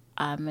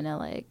I'm gonna,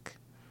 like,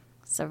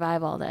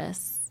 survive all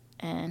this,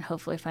 and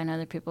hopefully find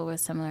other people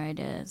with similar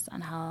ideas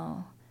on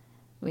how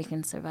we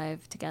can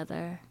survive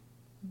together.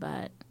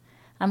 But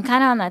I'm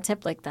kind of on that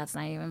tip, like, that's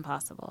not even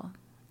possible.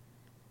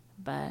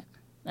 But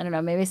I don't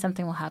know, maybe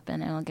something will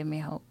happen and it'll give me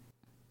hope.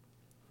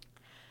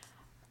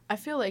 I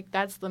feel like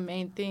that's the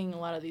main thing a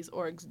lot of these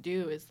orgs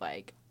do is,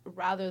 like,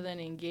 rather than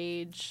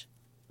engage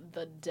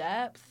the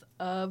depth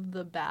of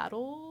the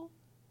battle,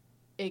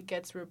 it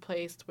gets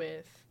replaced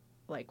with,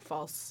 like,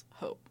 false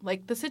hope.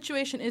 Like, the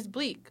situation is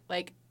bleak.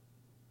 Like,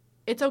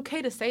 it's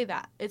okay to say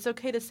that. It's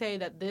okay to say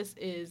that this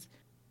is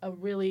a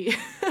really,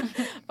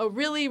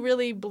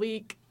 really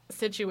bleak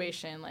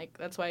situation. Like,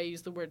 that's why I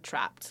use the word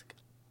trapped.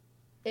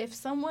 If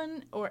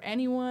someone or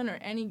anyone or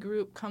any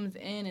group comes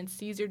in and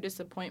sees your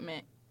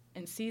disappointment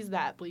and sees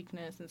that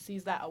bleakness and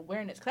sees that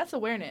awareness, 'cause that's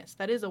awareness.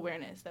 That is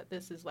awareness that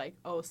this is, like,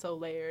 oh, so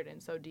layered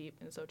and so deep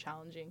and so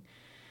challenging.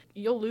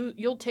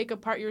 You'll take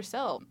apart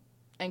yourself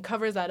and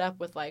covers that up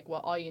with, like,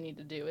 well, all you need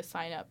to do is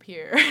sign up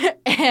here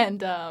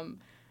and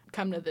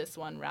come to this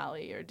one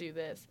rally or do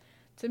this.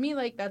 To me,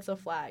 like, that's a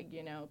flag,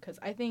 because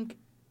I think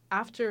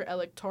after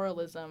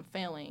electoralism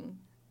failing,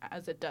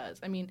 as it does,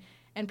 I mean,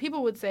 and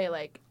people would say,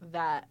 like,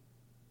 that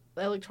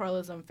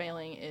electoralism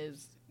failing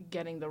is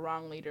getting the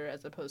wrong leader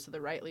as opposed to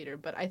the right leader.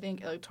 But I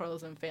think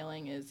electoralism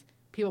failing is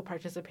people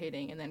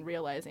participating and then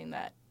realizing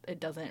that it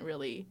doesn't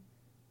really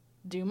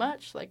do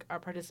much. Like, our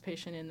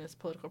participation in this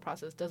political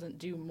process doesn't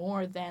do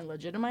more than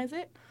legitimize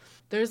it.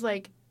 There's,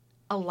 like,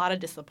 a lot of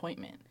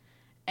disappointment.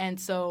 And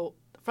so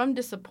from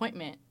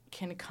disappointment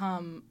can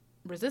come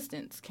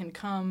resistance, can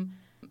come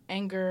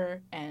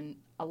anger and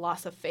a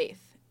loss of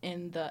faith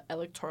in the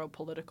electoral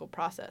political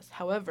process.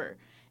 However,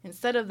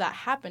 instead of that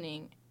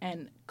happening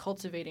and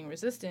cultivating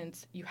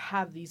resistance, you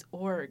have these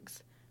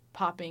orgs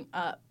popping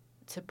up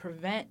to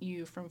prevent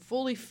you from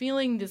fully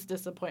feeling this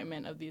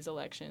disappointment of these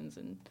elections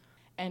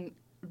and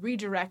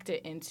redirect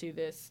it into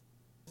this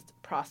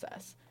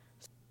process.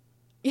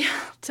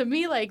 Yeah, to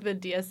me, like, the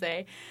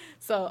DSA,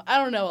 so I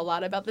don't know a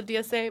lot about the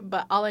DSA,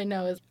 but all I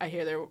know is I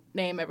hear their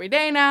name every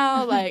day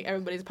now. Like,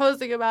 everybody's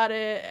posting about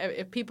it.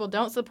 If people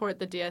don't support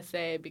the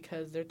DSA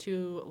because they're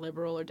too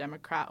liberal or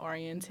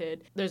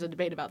Democrat-oriented, there's a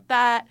debate about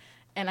that.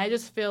 And I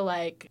just feel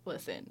like,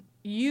 listen,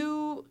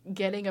 you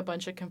getting a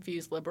bunch of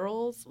confused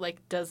liberals,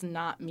 like, does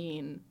not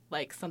mean,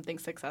 like, something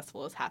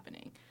successful is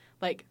happening.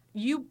 Like,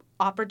 you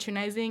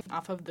opportunizing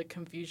off of the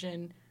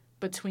confusion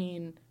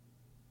between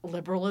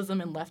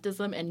liberalism and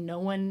leftism and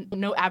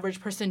no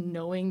average person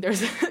knowing there's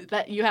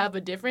that you have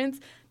a difference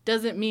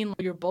doesn't mean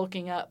you're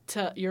bulking up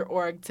to your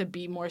org to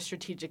be more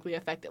strategically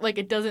effective. Like,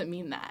 it doesn't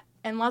mean that.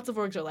 And lots of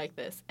orgs are like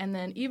this. And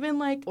then even,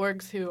 like,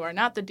 orgs who are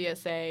not the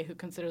DSA, who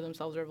consider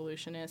themselves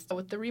revolutionists,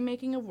 with the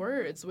remaking of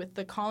words, with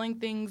the calling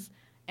things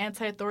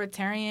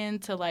anti-authoritarian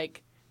to,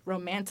 like,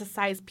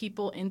 romanticize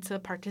people into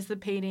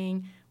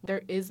participating.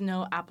 There is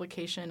no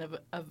application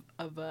of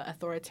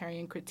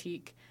authoritarian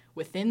critique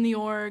within the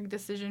org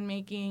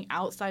decision-making,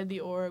 outside the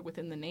org,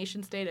 within the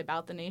nation-state,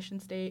 about the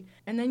nation-state.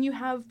 And then you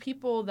have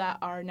people that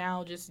are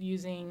now just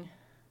using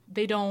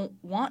they don't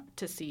want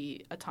to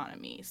see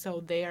autonomy.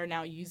 So they're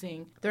now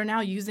using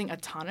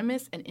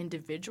autonomous and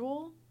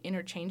individual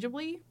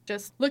interchangeably.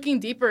 Just looking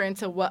deeper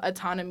into what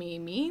autonomy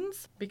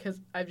means, because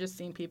I've just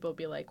seen people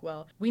be like,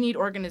 well, we need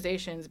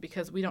organizations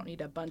because we don't need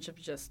a bunch of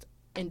just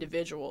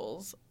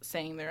individuals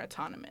saying they're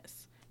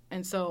autonomous.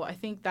 And so I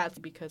think that's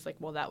because, like,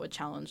 well, that would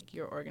challenge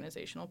your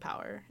organizational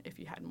power if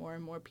you had more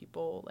and more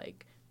people,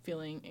 like,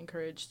 feeling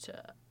encouraged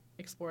to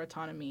explore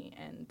autonomy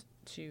and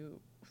to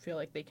feel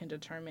like they can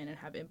determine and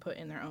have input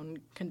in their own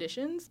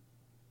conditions.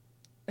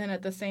 And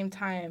at the same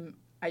time,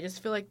 I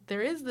just feel like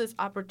there is this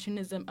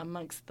opportunism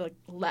amongst the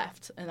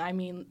left, and I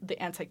mean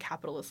the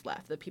anti-capitalist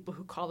left, the people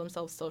who call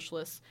themselves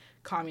socialists,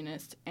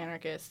 communists,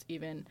 anarchists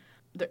even.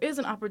 There is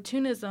an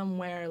opportunism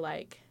where,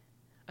 like,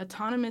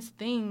 autonomous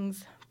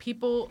things,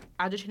 people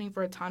agitating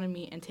for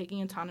autonomy and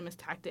taking autonomous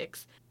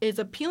tactics is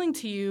appealing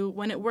to you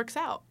when it works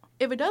out.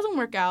 If it doesn't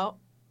work out,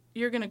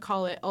 you're going to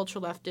call it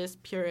ultra-leftist,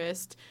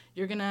 purist.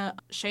 You're going to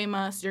shame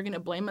us. You're going to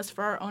blame us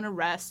for our own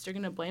arrests. You're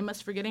going to blame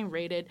us for getting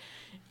raided.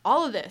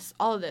 All of this.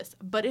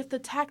 But if the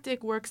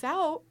tactic works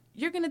out,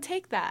 you're going to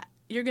take that.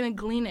 You're going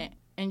to glean it,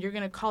 and you're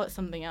going to call it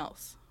something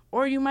else.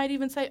 Or you might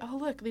even say, oh,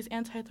 look, these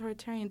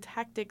anti-authoritarian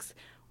tactics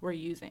we're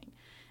using.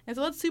 And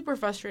so that's super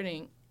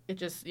frustrating. It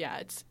just,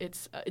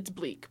 it's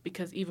bleak,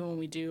 because even when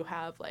we do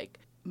have, like,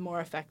 more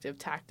effective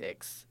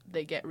tactics,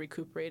 they get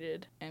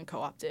recuperated and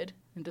co-opted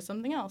into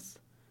something else.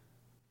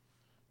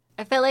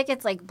 I feel like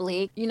it's, like,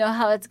 bleak. You know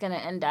how it's going to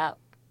end up.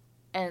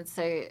 And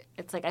so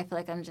it's like I feel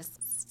like I'm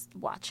just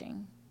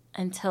watching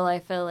until I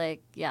feel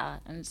like,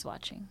 I'm just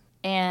watching.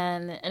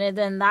 And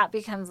then that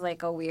becomes,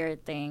 like, a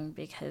weird thing,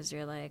 because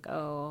you're like,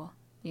 oh,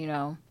 you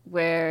know,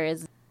 where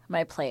is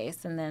my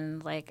place? And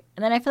then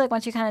I feel like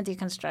once you kind of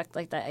deconstruct,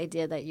 like, the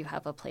idea that you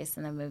have a place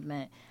in the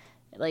movement,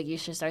 like, you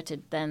should start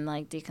to then,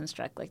 like,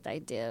 deconstruct, like, the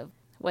idea of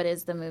what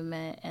is the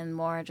movement, and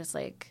more just,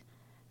 like,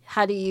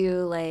 how do you,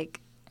 like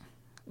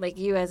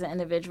you as an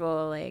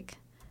individual, like,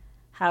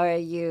 how are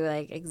you,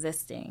 like,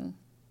 existing?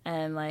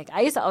 And, like,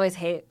 I used to always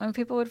hate when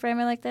people would frame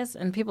it like this,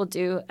 and people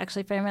do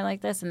actually frame it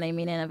like this, and they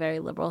mean it in a very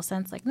liberal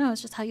sense. Like, no,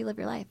 it's just how you live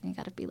your life, and you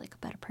got to be, like, a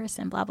better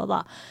person, blah, blah,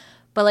 blah.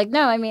 But, like,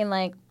 no, I mean,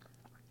 like,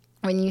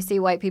 when you see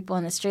white people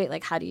in the street,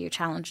 like, how do you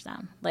challenge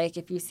them? Like,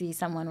 if you see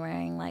someone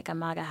wearing, like, a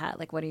MAGA hat,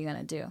 like, what are you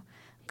going to do?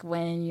 Like,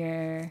 when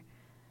you're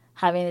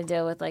having to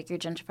deal with, like, your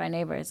gentrified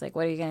neighbors, like,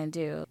 what are you going to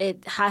do?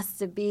 It has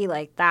to be,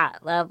 like,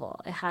 that level.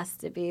 It has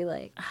to be,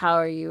 like, how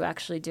are you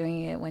actually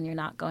doing it when you're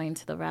not going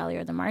to the rally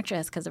or the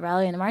marches? Because the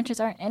rally and the marches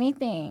aren't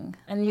anything.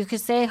 And you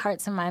could say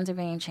hearts and minds are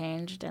being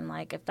changed, and,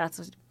 like, if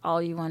that's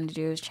all you want to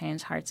do is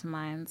change hearts and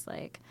minds,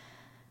 like,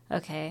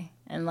 okay.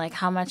 And, like,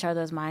 how much are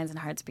those minds and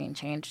hearts being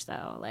changed,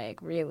 though?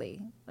 Like,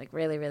 really? Like,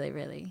 really, really,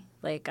 really?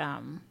 Like, I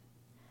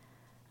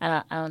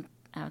don't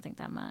think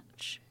that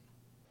much.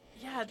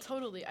 Yeah,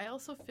 totally. I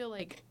also feel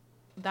like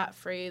that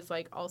phrase,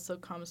 like, also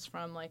comes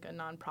from, like, a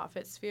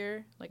nonprofit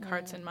sphere, like,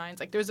 hearts and minds.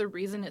 Like, there's a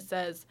reason it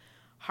says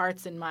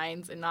hearts and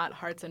minds and not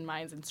hearts and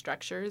minds and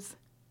structures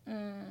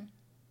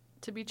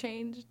to be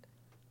changed.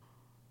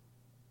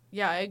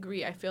 Yeah, I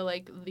agree. I feel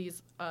like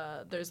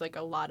there's, like,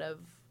 a lot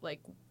of,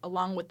 like,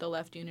 along with the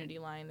left unity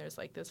line, there's,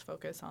 like, this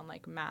focus on,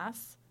 like,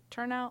 mass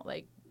turnout,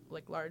 like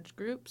large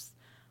groups.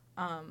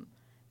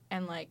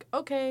 And, like,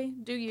 okay,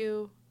 do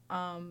you,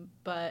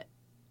 but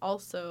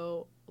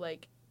also,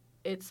 like,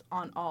 it's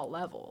on all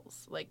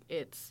levels. Like,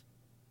 it's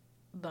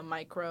the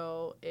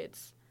micro,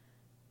 it's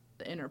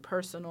the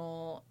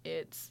interpersonal,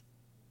 it's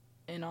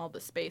in all the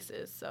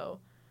spaces.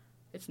 So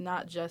it's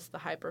not just the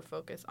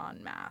hyper-focus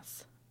on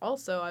mass.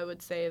 Also, I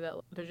would say that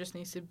there just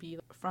needs to be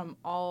from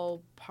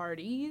all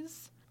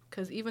parties,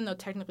 because even though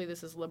technically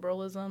this is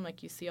liberalism,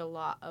 like, you see a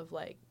lot of,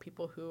 like,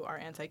 people who are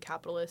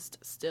anti-capitalist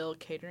still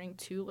catering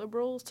to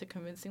liberals, to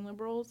convincing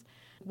liberals.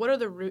 What are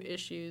the root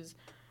issues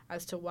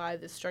as to why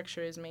this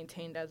structure is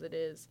maintained as it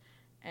is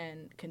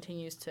and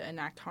continues to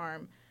enact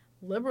harm?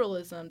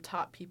 Liberalism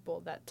taught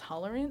people that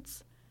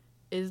tolerance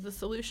is the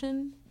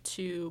solution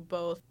to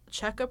both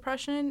check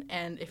oppression,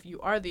 and if you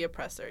are the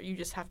oppressor, you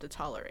just have to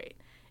tolerate.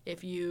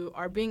 If you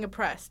are being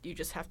oppressed, you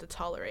just have to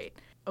tolerate.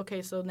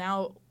 Okay, so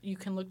now you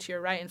can look to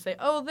your right and say,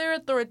 oh, they're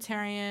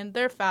authoritarian,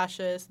 they're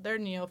fascist, they're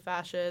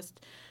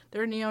neo-fascist,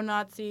 they're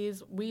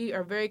neo-Nazis. We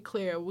are very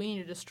clear. We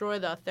need to destroy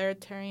the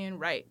authoritarian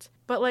right.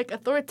 But, like,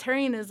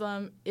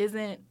 authoritarianism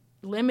isn't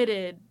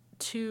limited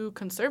to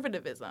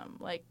conservatism.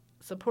 Like,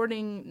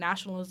 supporting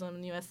nationalism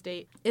in the U.S.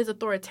 state is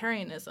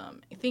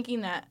authoritarianism.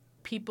 Thinking that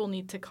people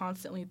need to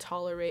constantly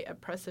tolerate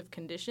oppressive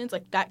conditions,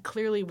 like, that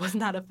clearly was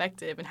not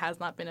effective and has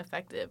not been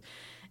effective.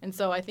 And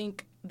so I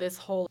think this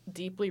whole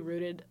deeply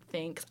rooted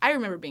thing, 'cause I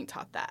remember being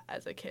taught that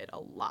as a kid a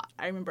lot.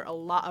 I remember a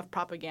lot of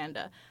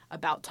propaganda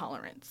about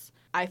tolerance.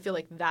 I feel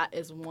like that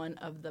is one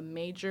of the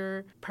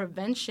major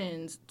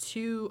preventions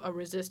to a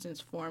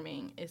resistance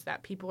forming, is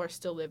that people are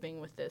still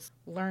living with this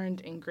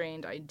learned,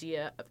 ingrained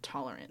idea of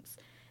tolerance.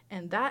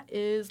 And that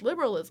is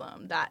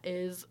liberalism. That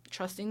is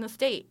trusting the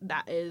state.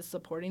 That is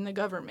supporting the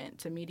government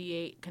to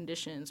mediate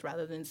conditions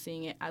rather than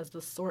seeing it as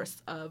the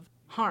source of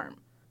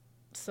harm.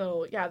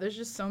 So, yeah, there's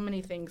just so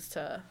many things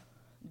to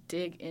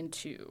dig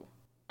into.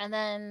 And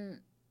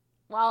then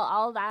while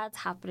all that's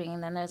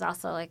happening, then there's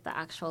also like the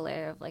actual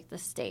layer of like the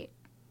state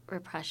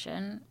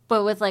repression,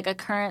 but with like a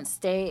current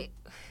state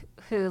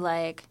who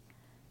like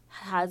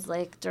has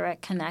like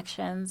direct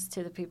connections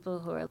to the people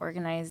who are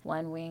organized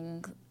one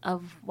wing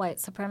of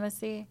white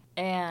supremacy.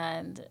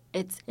 And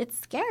it's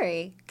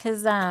scary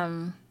because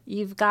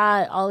you've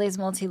got all these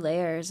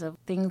multi-layers of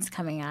things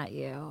coming at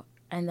you,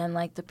 and then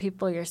like the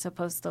people you're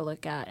supposed to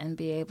look at and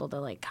be able to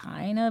like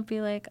kind of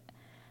be like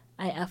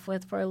I F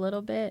with for a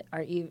little bit,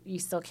 or you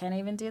still can't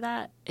even do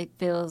that. It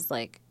feels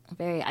like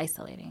very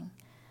isolating.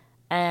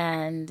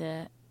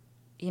 And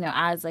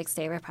as like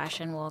state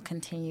repression will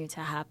continue to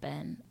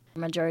happen,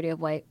 the majority of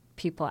white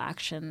people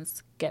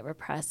actions get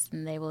repressed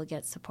and they will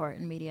get support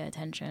and media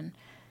attention.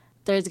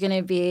 There's going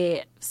to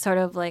be sort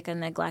of like a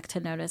neglect to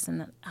notice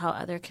in how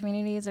other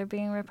communities are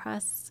being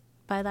repressed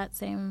by that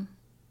same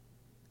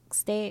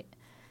state.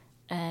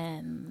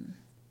 And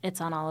it's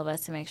on all of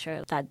us to make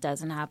sure that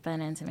doesn't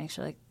happen and to make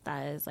sure like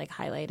that is like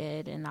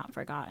highlighted and not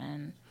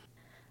forgotten.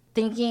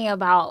 Thinking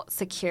about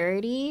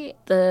security,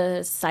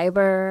 the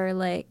cyber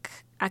like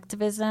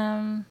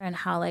activism and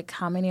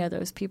how many of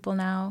those people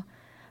now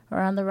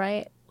are on the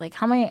right. Like,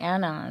 how many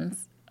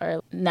Anons are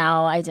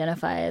now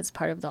identified as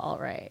part of the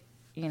alt-right,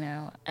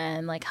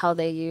 and, like, how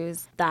they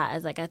use that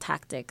as, like, a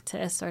tactic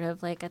to sort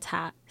of, like,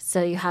 attack.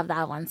 So you have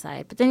that one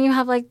side. But then you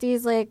have, like,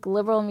 these, like,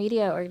 liberal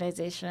media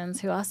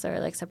organizations who also are,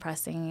 like,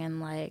 suppressing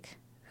and, like,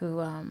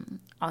 who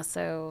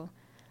also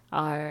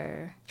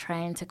are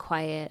trying to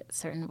quiet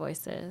certain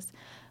voices.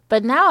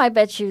 But now I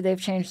bet you they've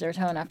changed their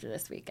tone after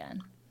this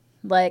weekend.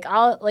 Like,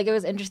 it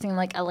was interesting,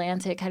 like,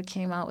 Atlantic had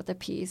came out with a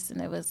piece, and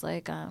it was,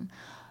 like,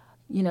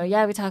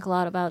 we talk a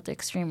lot about the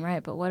extreme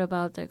right, but what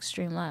about the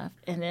extreme left?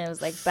 And it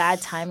was like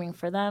bad timing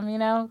for them,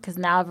 because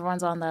now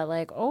everyone's on that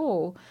like,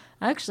 oh,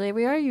 actually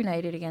we are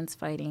united against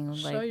fighting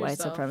like white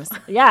supremacy.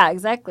 Yeah,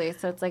 exactly.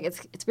 So it's like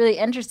it's really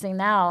interesting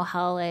now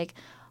how like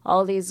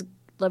all these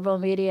liberal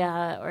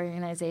media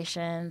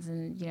organizations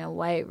and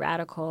white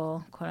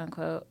radical quote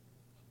unquote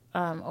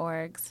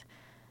orgs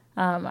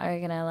are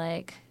gonna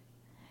like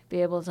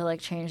be able to like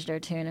change their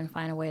tune and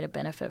find a way to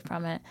benefit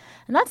from it.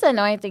 And that's the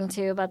annoying thing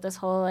too about this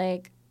whole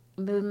like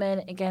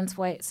movement against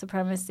white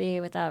supremacy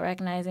without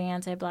recognizing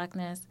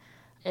anti-blackness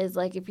is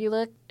like if you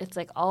look, it's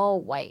like all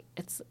white.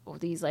 It's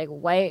these like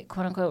white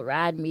quote unquote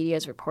rad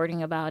medias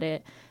reporting about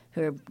it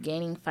who are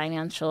gaining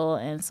financial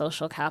and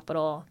social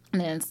capital,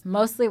 and it's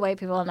mostly white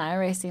people. I'm not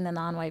erasing the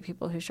non-white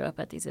people who show up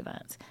at these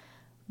events,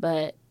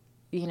 but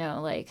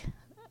like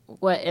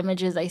what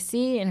images I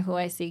see and who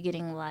I see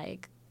getting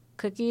like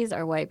cookies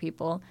are white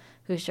people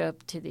who show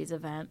up to these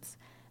events.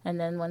 And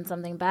then when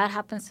something bad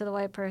happens to the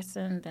white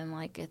person, then,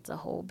 like, it's a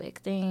whole big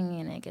thing,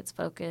 and it gets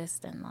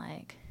focused, and,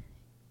 like,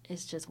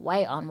 it's just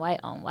white on white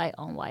on white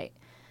on white.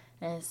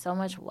 And it's so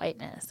much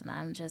whiteness, and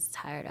I'm just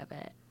tired of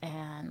it.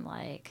 And,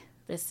 like,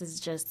 this is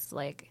just,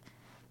 like,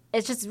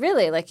 it's just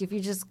really, like, if you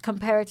just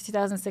compare it to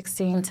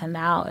 2016 to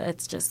now,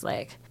 it's just,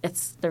 like,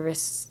 it's the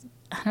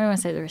I don't want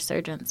to say the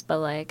resurgence, but,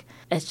 like,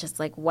 it's just,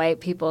 like, white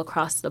people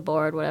across the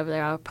board, whatever they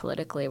are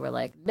politically, were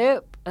like,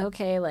 nope,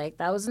 okay, like,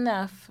 that was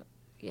enough.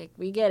 Like,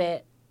 we get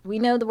it. We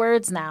know the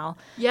words now.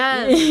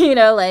 Yes.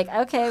 Like,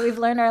 okay, we've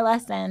learned our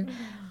lesson.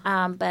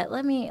 But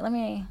let me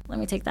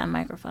take that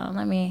microphone.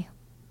 Let me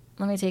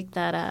take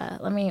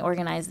that. Let me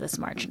organize this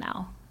march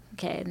now.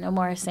 Okay, no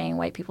more saying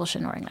white people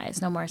shouldn't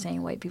organize. No more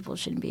saying white people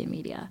shouldn't be in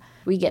media.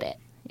 We get it.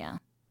 Yeah.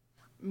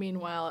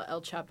 Meanwhile,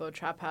 El Chapo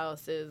Trap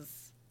House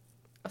is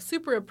a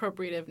super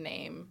appropriative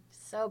name.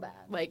 So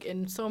bad. Like,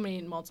 in so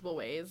many multiple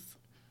ways.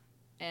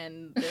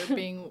 And they're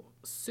being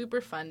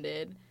super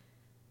funded.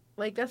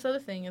 Like, that's the other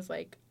thing is,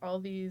 like, all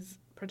these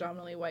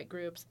predominantly white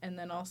groups and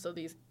then also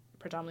these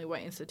predominantly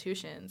white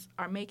institutions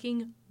are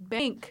making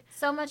bank.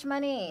 So much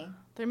money.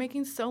 They're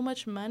making so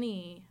much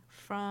money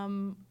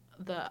from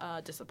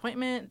the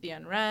disappointment, the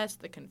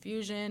unrest, the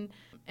confusion,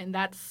 and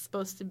that's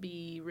supposed to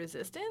be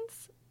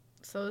resistance.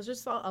 So there's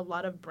just a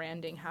lot of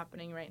branding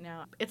happening right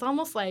now. It's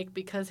almost like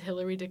because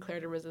Hillary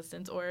declared a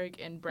resistance org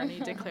and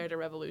Bernie declared a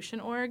revolution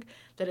org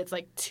that it's,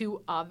 like,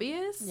 too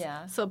obvious.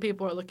 Yeah. So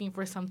people are looking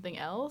for something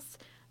else.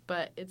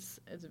 But it's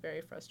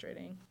very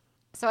frustrating.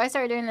 So I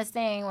started doing this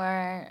thing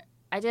where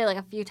I did it like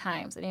a few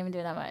times. I didn't even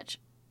do that much.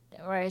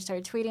 Where I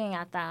started tweeting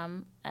at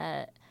them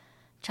at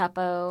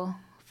Chapo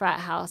Frat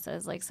House,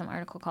 as like some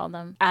article called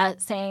them,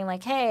 saying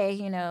like, hey,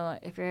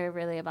 if you're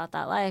really about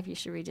that life, you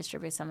should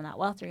redistribute some of that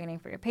wealth you're getting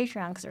for your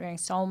Patreon because they're getting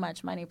so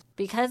much money.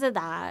 Because of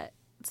that,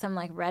 some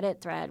like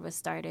Reddit thread was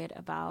started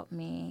about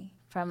me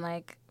from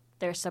like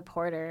their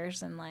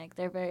supporters, and like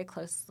they're very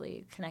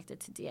closely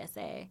connected to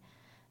DSA.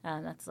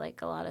 That's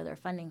like a lot of their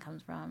funding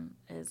comes from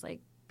is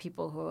like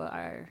people who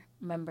are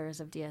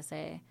members of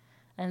DSA.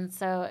 And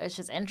so it's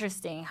just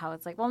interesting how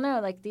it's like, well, no,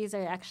 like these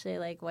are actually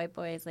like white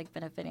boys like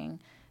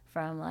benefiting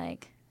from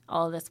like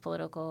all this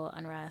political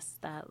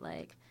unrest that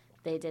like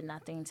they did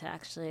nothing to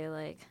actually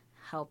like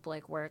help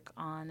like work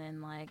on,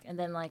 and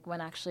then like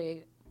when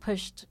actually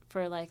pushed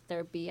for like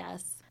their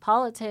BS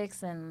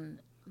politics and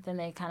then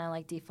they kind of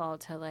like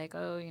default to like,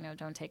 oh, you know,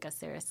 don't take us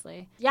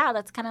seriously. Yeah,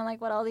 that's kind of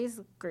like what all these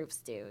groups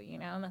do, you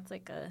know? That's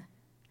like a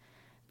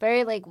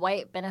very like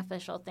white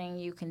beneficial thing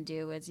you can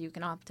do is you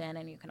can opt in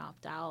and you can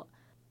opt out,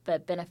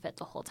 but benefit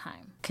the whole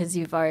time because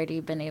you've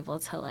already been able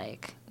to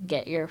like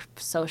get your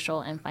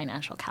social and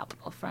financial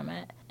capital from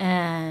it.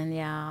 And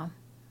yeah,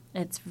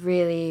 it's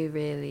really,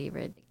 really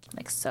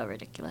like so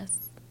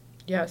ridiculous.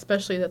 Yeah,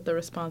 especially that the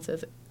response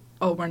is,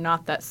 oh, we're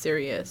not that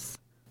serious.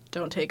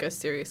 Don't take us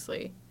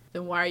seriously.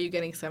 Then why are you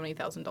getting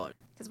 $70,000?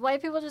 Because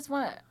white people just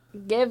want to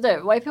give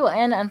their, white people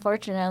and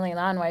unfortunately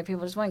non-white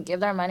people just want to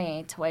give their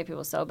money to white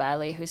people so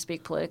badly who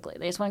speak politically.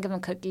 They just want to give them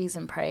cookies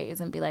and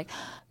praise and be like,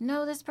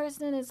 no, this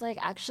person is like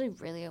actually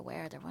really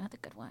aware. They're one of the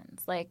good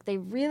ones. Like they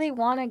really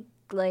want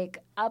to like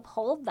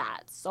uphold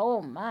that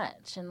so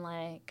much. And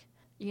like,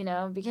 you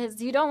know,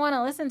 because you don't want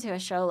to listen to a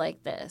show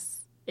like this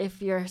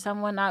if you're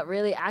someone not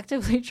really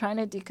actively trying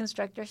to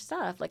deconstruct your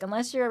stuff. Like,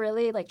 unless you're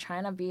really, like,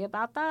 trying to be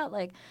about that,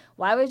 like,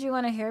 why would you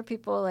want to hear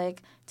people,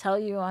 like, tell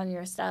you on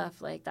your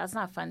stuff? Like, that's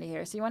not fun to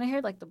hear. So you want to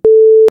hear, like, the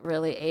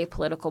really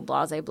apolitical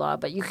blase blah,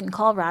 but you can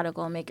call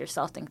radical and make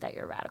yourself think that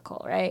you're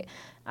radical, right?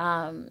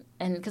 And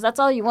because that's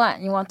all you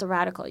want. You want the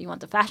radical. You want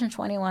the Fashion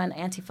 21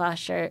 Antifa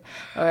shirt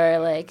or,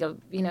 like,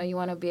 you know, you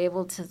want to be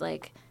able to,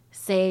 like,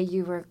 say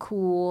you were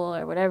cool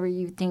or whatever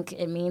you think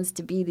it means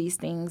to be these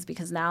things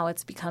because now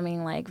it's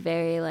becoming like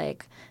very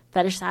like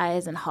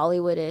fetishized and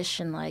Hollywoodish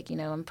and like, you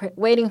know, I'm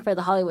waiting for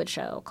the Hollywood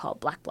show called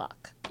Black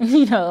Bloc,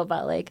 you know,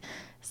 about like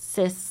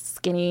cis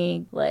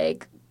skinny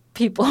like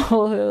people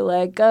who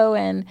like go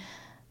and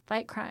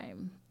fight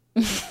crime.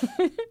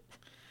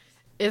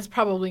 It's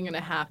probably going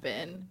to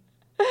happen.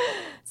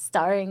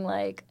 Starring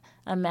like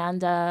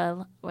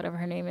Amanda, whatever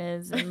her name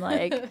is, and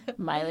like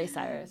Miley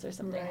Cyrus or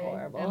something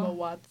horrible. Emma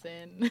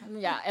Watson.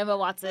 Yeah, Emma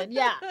Watson.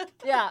 Yeah,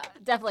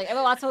 definitely.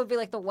 Emma Watson would be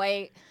like the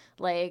white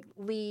like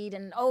lead,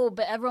 and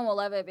but everyone will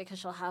love it because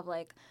she'll have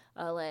like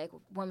a like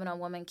woman on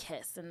woman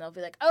kiss, and they'll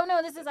be like, oh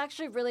no, this is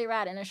actually really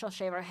rad, and then she'll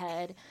shave her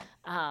head,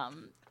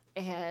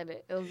 and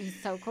it'll be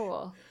so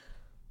cool.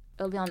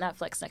 It'll be on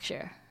Netflix next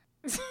year.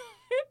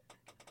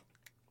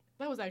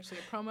 That was actually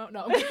a promo.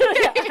 No.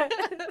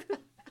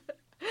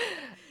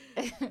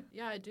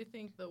 Yeah, I do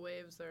think the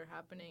waves are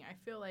happening. I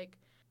feel like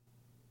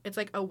it's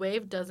like a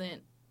wave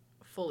doesn't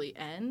fully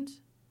end.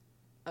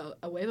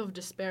 A wave of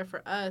despair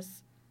for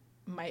us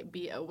might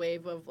be a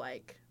wave of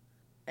like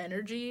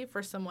energy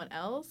for someone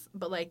else,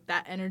 but like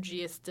that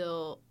energy is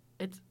still,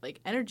 it's like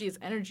energy is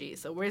energy.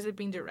 So where is it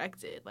being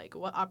directed? Like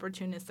what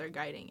opportunists are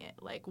guiding it?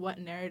 Like what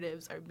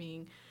narratives are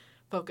being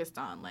focused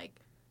on? Like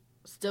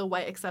still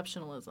white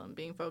exceptionalism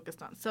being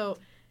focused on. So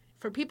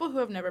for people who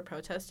have never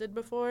protested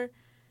before,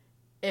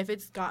 if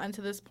it's gotten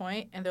to this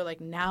point and they're like,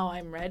 now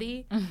I'm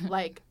ready,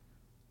 like,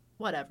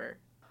 whatever.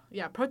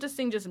 Yeah,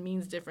 protesting just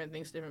means different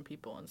things to different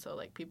people. And so,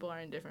 like, people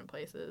are in different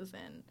places.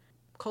 And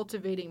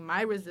cultivating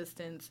my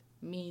resistance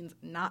means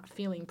not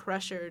feeling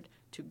pressured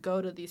to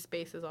go to these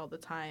spaces all the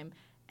time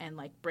and,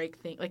 like, break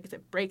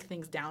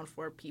things down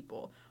for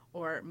people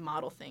or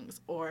model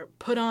things or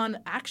put on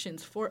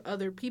actions for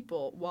other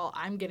people while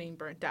I'm getting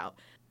burnt out.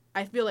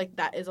 I feel like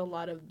that is a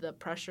lot of the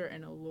pressure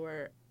and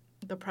allure,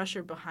 the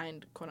pressure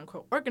behind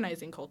quote-unquote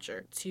organizing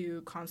culture,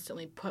 to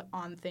constantly put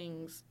on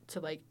things to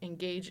like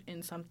engage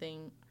in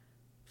something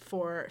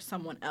for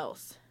someone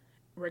else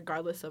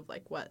regardless of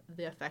like what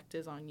the effect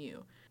is on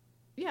you.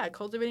 Yeah,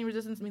 cultivating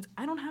resistance means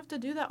I don't have to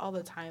do that all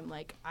the time.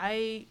 Like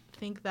I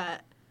think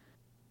that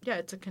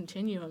it's a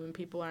continuum and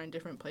people are in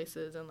different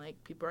places and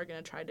like people are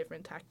going to try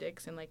different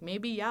tactics and like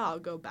maybe I'll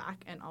go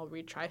back and I'll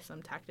retry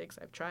some tactics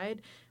I've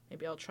tried.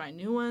 Maybe I'll try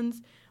new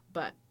ones,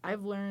 but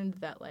I've learned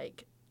that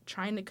like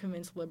trying to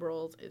convince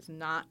liberals is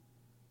not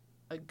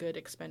a good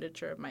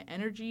expenditure of my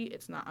energy.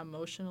 It's not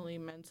emotionally,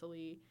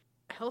 mentally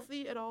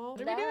healthy at all.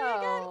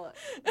 No,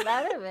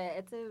 none of it.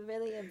 It's a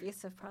really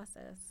abusive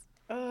process.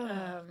 Oh,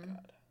 God.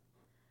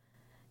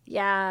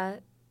 Yeah,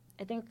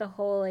 I think the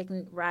whole like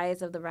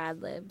rise of the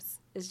rad libs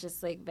is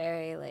just like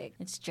very like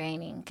it's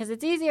draining because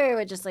it's easier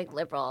with just like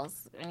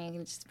liberals and you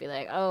can just be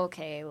like, oh,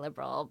 okay,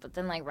 liberal, but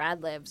then like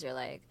rad libs, you're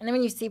like, and then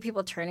when you see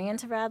people turning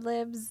into rad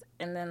libs,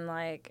 and then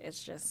like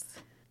it's just.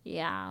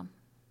 Yeah,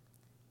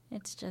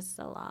 it's just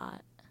a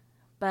lot.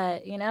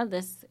 But, you know,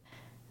 this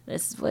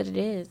is what it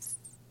is.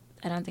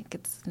 I don't think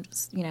it's,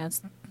 you know,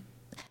 it's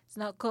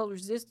not called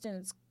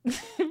resistance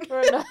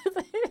for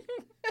nothing.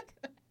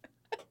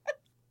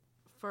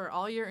 For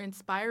all your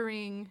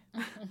inspiring,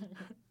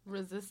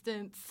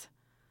 resistance,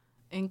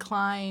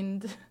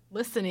 inclined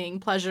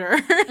listening pleasure,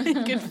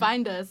 you can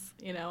find us,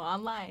 you know,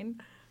 online.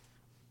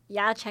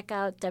 Yeah, check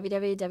out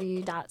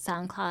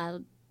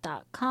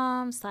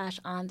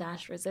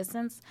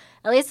www.soundcloud.com/on-resistance,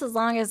 at least as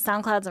long as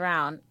SoundCloud's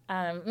around.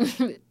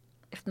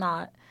 If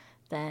not,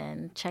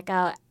 then check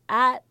out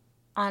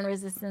 @On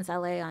Resistance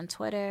LA on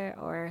Twitter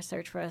or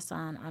search for us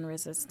on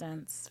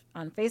Resistance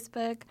on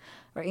Facebook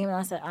or email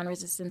us at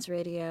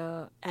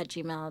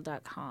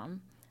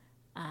onresistanceradio@gmail.com.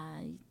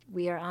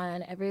 We are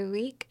on every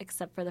week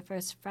except for the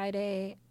first Friday